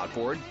old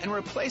outboard and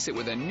replace it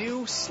with a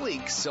new,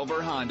 sleek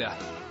silver Honda.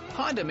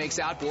 Honda makes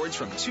outboards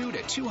from 2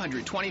 to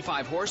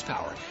 225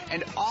 horsepower,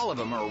 and all of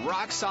them are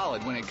rock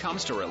solid when it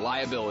comes to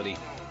reliability.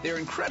 They're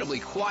incredibly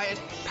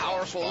quiet,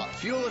 powerful,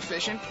 fuel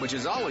efficient, which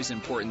is always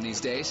important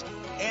these days,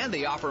 and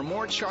they offer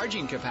more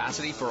charging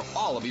capacity for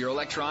all of your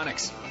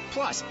electronics.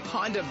 Plus,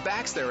 Honda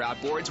backs their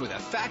outboards with a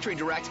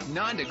factory-direct,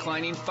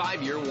 non-declining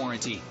 5-year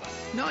warranty.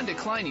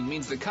 Non-declining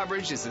means the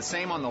coverage is the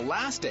same on the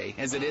last day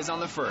as it is on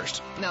the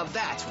first. Now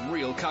that's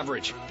real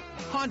coverage.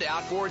 Honda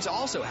outboards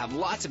also have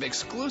lots of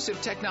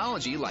exclusive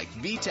technology like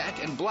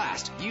VTEC and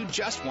Blast you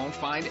just won't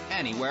find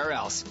anywhere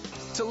else.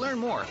 To learn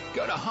more,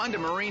 go to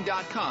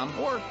HondaMarine.com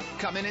or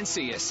come in and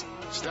see us.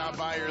 Stop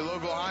by your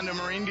local Honda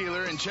Marine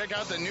dealer and check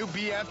out the new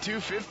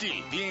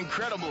BF250, the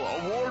incredible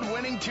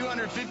award-winning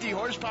 250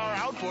 horsepower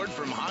outboard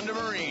from Honda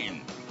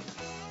Marine.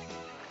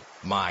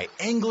 My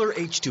Angler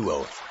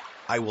H2O.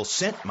 I will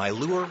scent my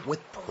lure with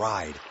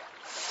pride.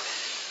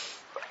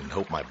 And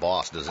hope my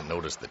boss doesn't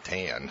notice the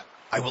tan.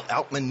 I will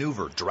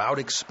outmaneuver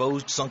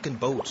drought-exposed sunken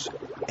boats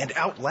and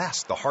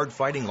outlast the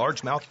hard-fighting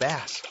largemouth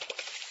bass.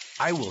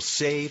 I will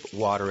save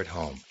water at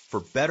home for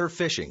better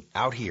fishing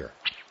out here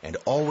and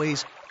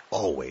always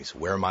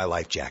wear my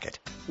life jacket.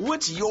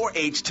 What's your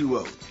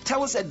H2O?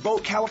 Tell us at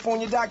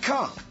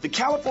BoatCalifornia.com. The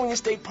California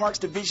State Parks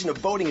Division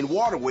of Boating and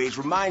Waterways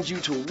reminds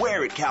you to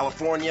wear it,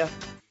 California.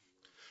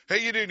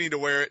 Hey, you do need to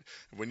wear it.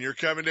 When you're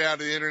coming down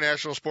to the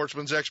International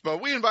Sportsman's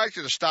Expo, we invite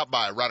you to stop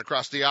by right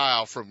across the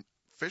aisle from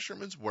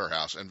Fisherman's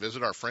Warehouse and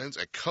visit our friends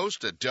at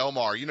Costa Del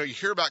Mar. You know, you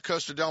hear about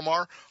Costa Del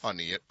Mar on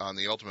the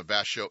Ultimate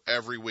Bass Show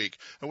every week,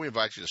 and we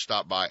invite you to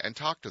stop by and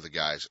talk to the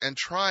guys and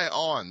try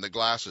on the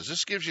glasses.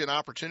 This gives you an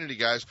opportunity,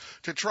 guys,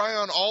 to try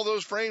on all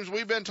those frames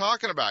we've been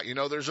talking about. You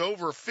know, there's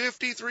over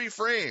 53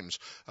 frames,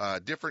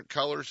 different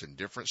colors and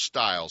different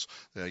styles.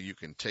 You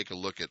can take a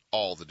look at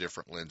all the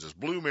different lenses: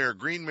 blue mirror,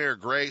 green mirror,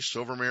 gray,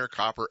 silver mirror,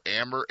 copper,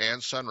 amber,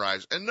 and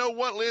sunrise, and know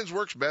what lens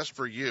works best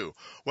for you,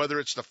 whether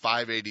it's the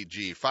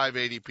 580G,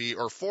 580P,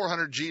 or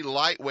 400G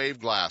light wave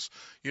glass.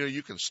 You know,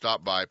 you can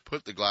stop by,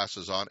 put the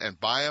glasses on, and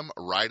buy them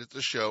right at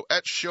the show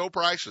at show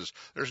prices.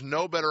 There's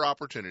no better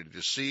opportunity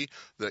to see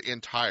the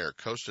entire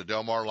Costa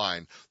Del Mar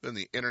line than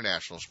the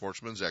International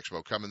Sportsman's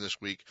Expo coming this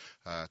week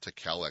to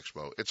Cal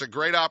Expo. It's a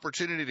great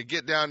opportunity to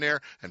get down there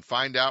and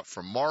find out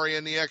from Maury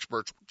and the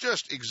experts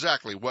just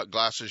exactly what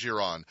glasses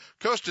you're on.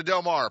 Costa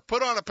Del Mar,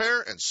 put on a pair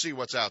and see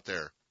what's out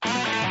there.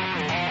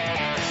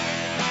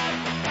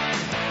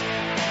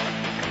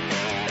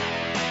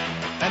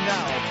 And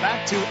now,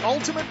 back to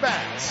Ultimate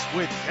Bass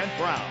with Kent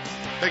Brown.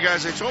 Hey,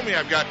 guys, they told me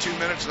I've got 2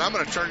 minutes, and I'm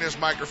going to turn this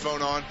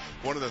microphone on.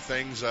 One of the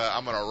things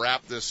I'm going to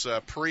wrap this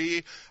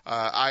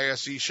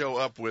pre-ISE show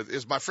up with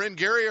is my friend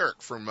Gary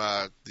Irk from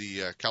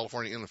the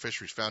California Inland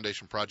Fisheries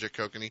Foundation Project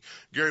Kokanee.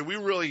 Gary, we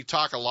really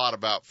talk a lot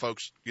about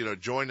folks, you know,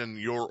 joining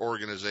your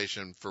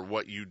organization for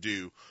what you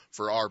do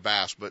for our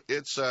bass, but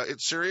it's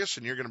serious,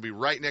 and you're going to be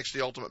right next to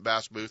the Ultimate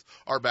Bass booth.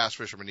 Our bass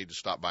fishermen need to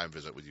stop by and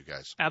visit with you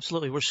guys.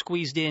 Absolutely. We're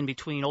squeezed in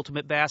between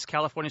Ultimate Bass,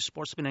 California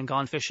Sportsman, and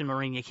Gone Fishing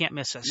Marine. You can't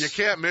miss us. You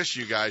can't miss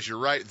you guys. You're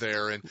right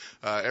there, and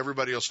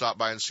everybody will stop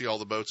by and see all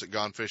the boats at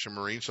Gone Fishing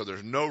Marine, so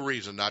there's no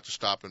reason not to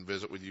stop and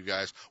visit with you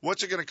guys.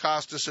 What's it going to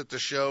cost us at the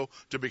show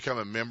to become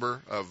a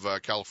member of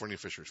California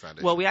Fisheries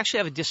Foundation? Well, we actually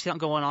have a discount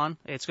going on.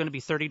 It's going to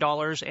be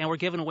 $30, and we're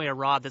giving away a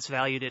rod that's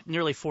valued at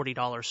nearly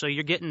 $40. So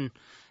you're getting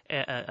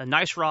a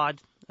nice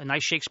rod, a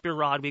nice Shakespeare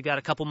rod. We've got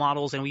a couple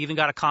models, and we even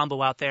got a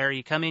combo out there.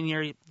 You come in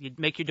here, you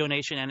make your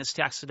donation, and it's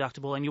tax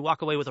deductible, and you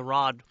walk away with a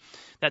rod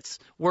that's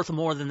worth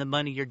more than the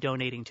money you're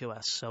donating to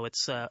us. So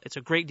it's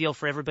a great deal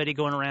for everybody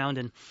going around.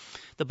 And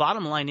the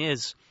bottom line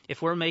is,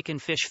 if we're making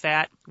fish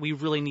fat, we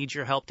really need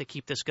your help to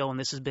keep this going.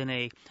 This has been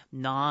a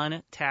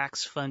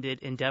non-tax funded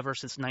endeavor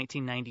since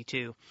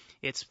 1992.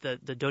 It's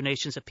the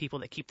donations of people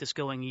that keep this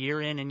going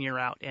year in and year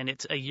out, and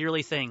it's a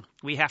yearly thing.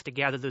 We have to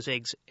gather those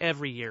eggs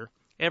every year.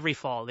 Every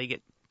fall, they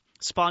get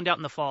spawned out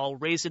in the fall,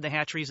 raised in the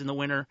hatcheries in the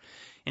winter,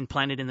 and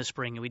planted in the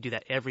spring. And we do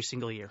that every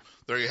single year.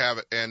 There you have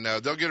it. And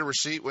they'll get a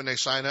receipt when they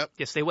sign up?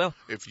 Yes, they will.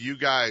 If you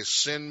guys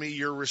send me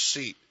your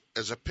receipt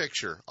as a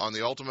picture on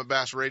the Ultimate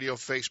Bass Radio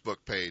Facebook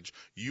page,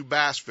 you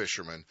bass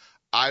fishermen,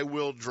 I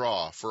will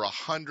draw for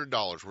 $100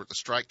 worth of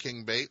Strike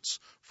King baits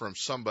from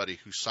somebody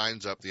who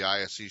signs up the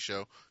ISE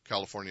show,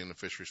 California and the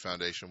Fisheries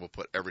Foundation. We'll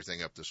put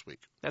everything up this week.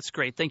 That's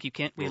great. Thank you,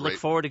 Kent. We look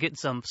forward to getting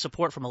some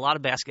support from a lot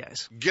of bass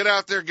guys. Get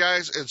out there,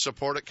 guys, and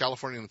support it,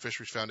 California and the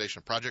Fisheries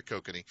Foundation, Project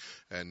Kokanee,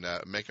 and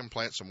make them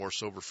plant some more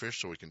silverfish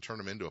so we can turn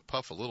them into a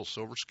puff of little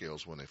silver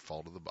scales when they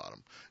fall to the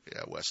bottom.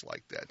 Yeah, Wes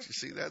liked that. You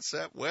see that,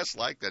 Seth? Wes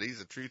liked that.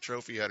 He's a true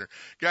trophy hunter.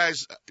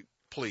 Guys,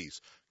 please.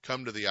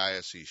 Come to the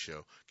ISE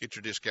show. Get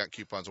your discount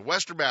coupons at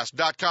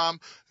westerbass.com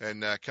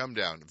and come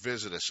down.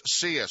 Visit us.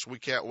 See us. We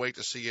can't wait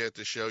to see you at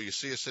the show. You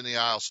see us in the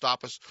aisle,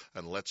 stop us,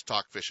 and let's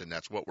talk fishing.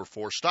 That's what we're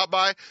for. Stop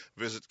by.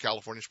 Visit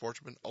California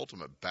Sportsman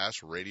Ultimate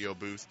Bass Radio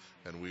booth,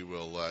 and we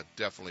will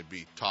definitely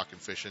be talking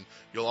fishing.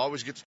 You'll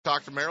always get to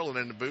talk to Marilyn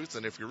in the booth,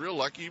 and if you're real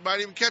lucky, you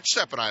might even catch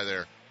Sepp and I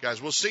there.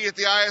 Guys, we'll see you at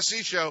the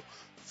ISE show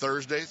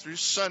Thursday through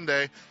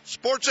Sunday.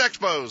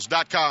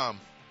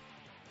 SportsExpos.com.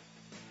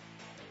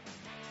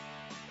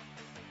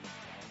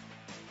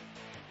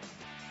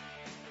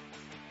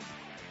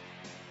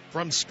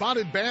 From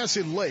spotted bass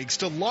in lakes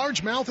to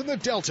largemouth in the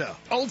Delta,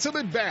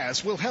 Ultimate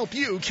Bass will help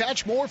you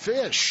catch more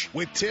fish.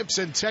 With tips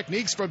and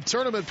techniques from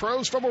tournament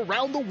pros from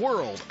around the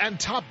world and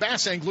top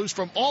bass anglers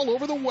from all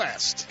over the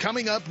West.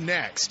 Coming up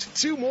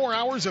next, 2 more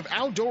hours of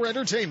outdoor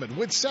entertainment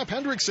with Sepp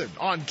Hendrickson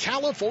on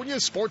California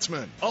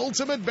Sportsman.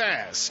 Ultimate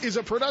Bass is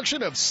a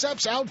production of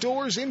Sepp's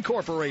Outdoors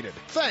Incorporated.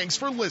 Thanks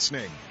for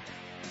listening.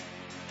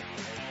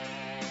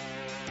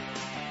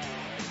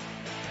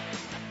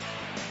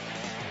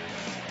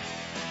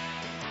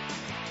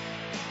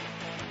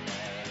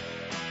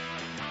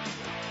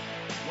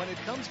 When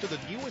it comes to the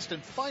newest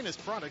and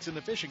finest products in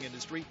the fishing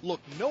industry,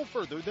 look no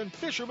further than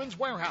Fisherman's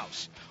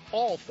Warehouse.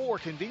 All 4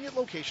 convenient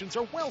locations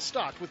are well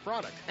stocked with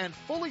product and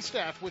fully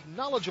staffed with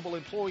knowledgeable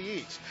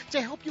employees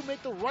to help you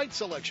make the right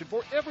selection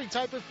for every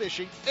type of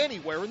fishing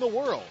anywhere in the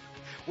world.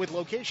 With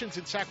locations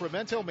in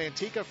Sacramento,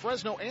 Manteca,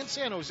 Fresno, and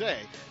San Jose,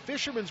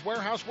 Fisherman's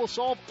Warehouse will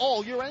solve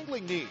all your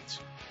angling needs.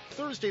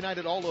 Thursday night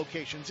at all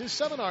locations is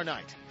seminar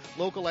night.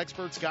 Local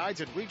experts,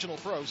 guides, and regional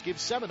pros give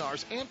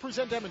seminars and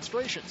present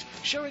demonstrations,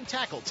 sharing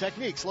tackle,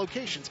 techniques,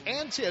 locations,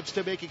 and tips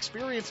to make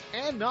experienced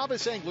and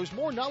novice anglers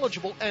more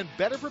knowledgeable and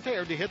better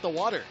prepared to hit the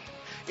water.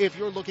 If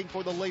you're looking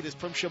for the latest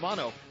from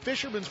Shimano,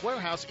 Fisherman's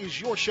Warehouse is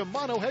your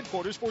Shimano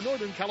headquarters for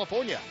Northern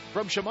California.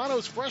 From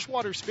Shimano's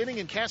freshwater spinning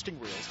and casting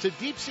reels to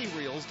deep-sea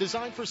reels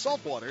designed for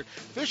saltwater,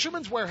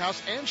 Fisherman's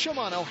Warehouse and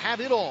Shimano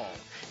have it all,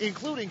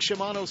 including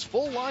Shimano's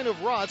full line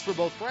of rods for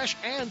both fresh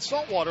and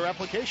saltwater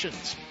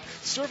applications.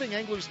 Serving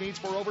anglers' needs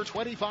for over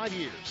 25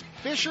 years,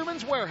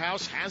 Fisherman's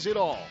Warehouse has it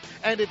all.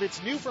 And if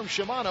it's new from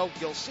Shimano,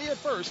 you'll see it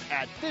first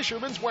at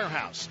Fisherman's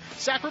Warehouse,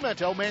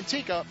 Sacramento,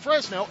 Manteca,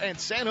 Fresno, and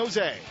San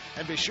Jose.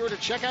 And be sure to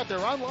check out their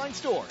online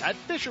store at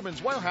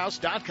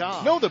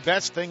fishermanswarehouse.com. Know the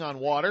best thing on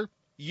water?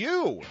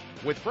 You.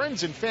 With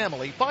friends and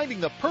family,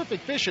 finding the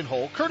perfect fishing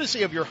hole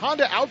courtesy of your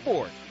Honda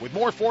outboard. With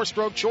more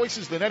 4-stroke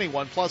choices than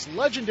anyone, plus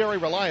legendary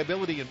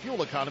reliability and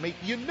fuel economy,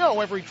 you know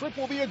every trip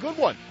will be a good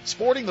one.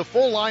 Sporting the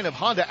full line of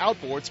Honda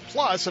outboards,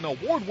 plus an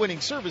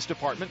award-winning service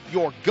department,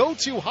 your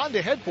go-to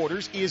Honda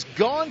headquarters is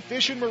Gone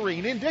Fishin'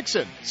 Marine in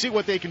Dixon. See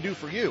what they can do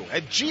for you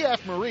at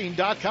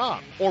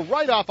gfmarine.com or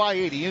right off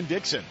I-80 in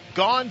Dixon.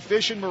 Gone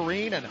Fishin'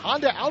 Marine and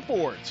Honda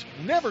outboards.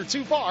 Never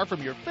too far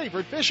from your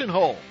favorite fishing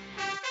hole.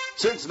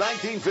 Since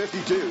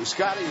 1952,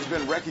 Scotty has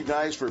been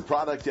recognized for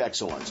product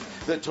excellence.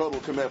 The total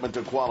commitment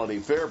to quality,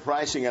 fair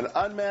pricing, and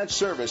unmatched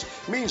service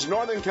means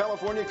Northern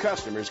California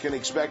customers can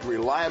expect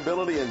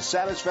reliability and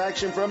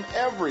satisfaction from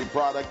every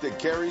product that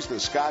carries the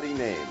Scotty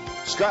name.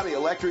 Scotty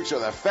Electrics are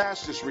the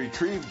fastest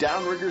retrieved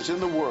downriggers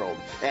in the world,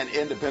 and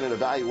independent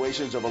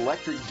evaluations of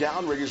electric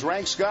downriggers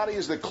rank Scotty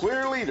as the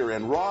clear leader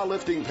in raw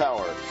lifting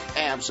power,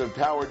 amps of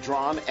power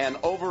drawn, and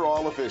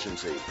overall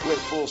efficiency. With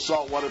full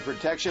saltwater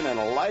protection and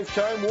a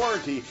lifetime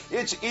warranty,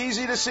 it's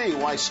easy to see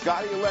why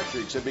Scotty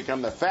Electrics have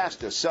become the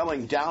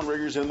fastest-selling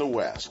downriggers in the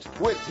West.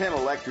 With 10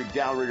 electric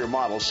downrigger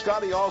models,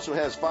 Scotty also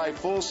has 5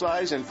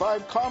 full-size and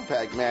 5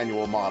 compact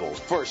manual models.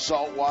 For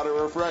saltwater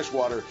or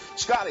freshwater,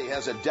 Scotty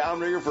has a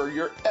downrigger for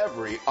your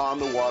every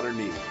on-the-water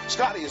need.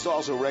 Scotty is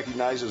also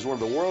recognized as one of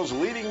the world's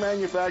leading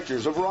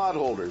manufacturers of rod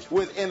holders.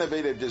 With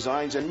innovative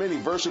designs and many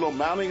versatile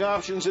mounting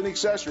options and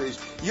accessories,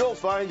 you'll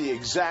find the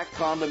exact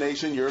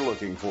combination you're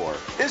looking for.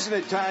 Isn't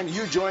it time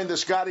you joined the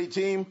Scotty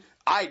team?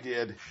 I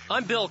did.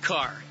 I'm Bill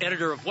Carr,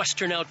 editor of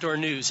Western Outdoor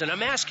News, and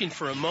I'm asking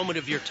for a moment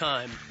of your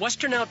time.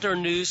 Western Outdoor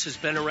News has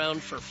been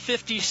around for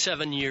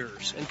 57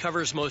 years and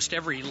covers most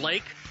every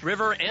lake,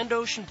 river, and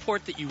ocean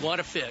port that you want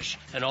to fish,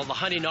 and all the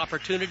hunting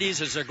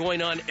opportunities as they're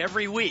going on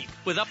every week,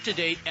 with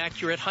up-to-date,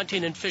 accurate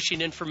hunting and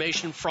fishing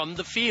information from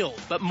the field.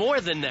 But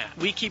more than that,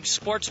 we keep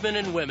sportsmen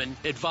and women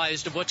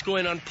advised of what's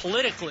going on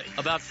politically,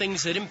 about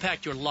things that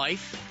impact your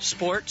life,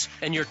 sports,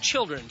 and your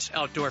children's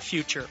outdoor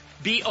future.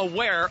 Be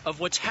aware of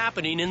what's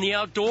happening in the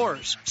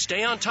outdoors.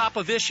 Stay on top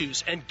of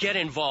issues and get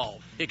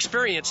involved.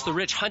 Experience the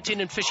rich hunting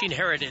and fishing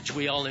heritage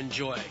we all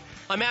enjoy.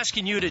 I'm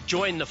asking you to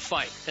join the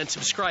fight and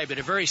subscribe at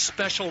a very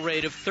special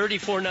rate of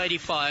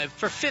 $34.95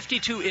 for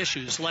 52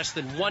 issues, less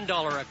than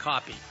 $1 a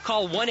copy.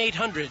 Call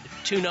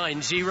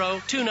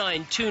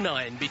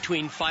 1-800-290-2929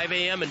 between 5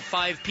 a.m. and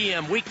 5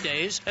 p.m.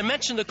 weekdays and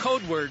mention the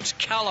code words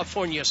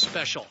California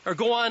Special. Or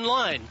go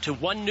online to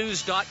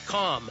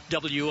onenews.com,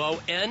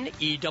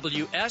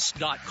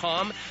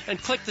 WONEWS.com,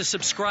 and click the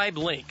subscribe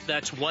link.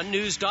 That's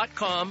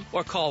onenews.com,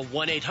 or call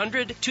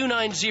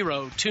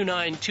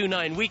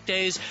 1-800-290-2929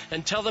 weekdays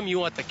and tell them you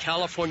want the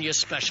California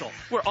Special.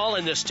 We're all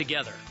in this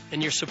together,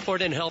 and your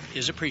support and help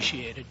is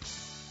appreciated.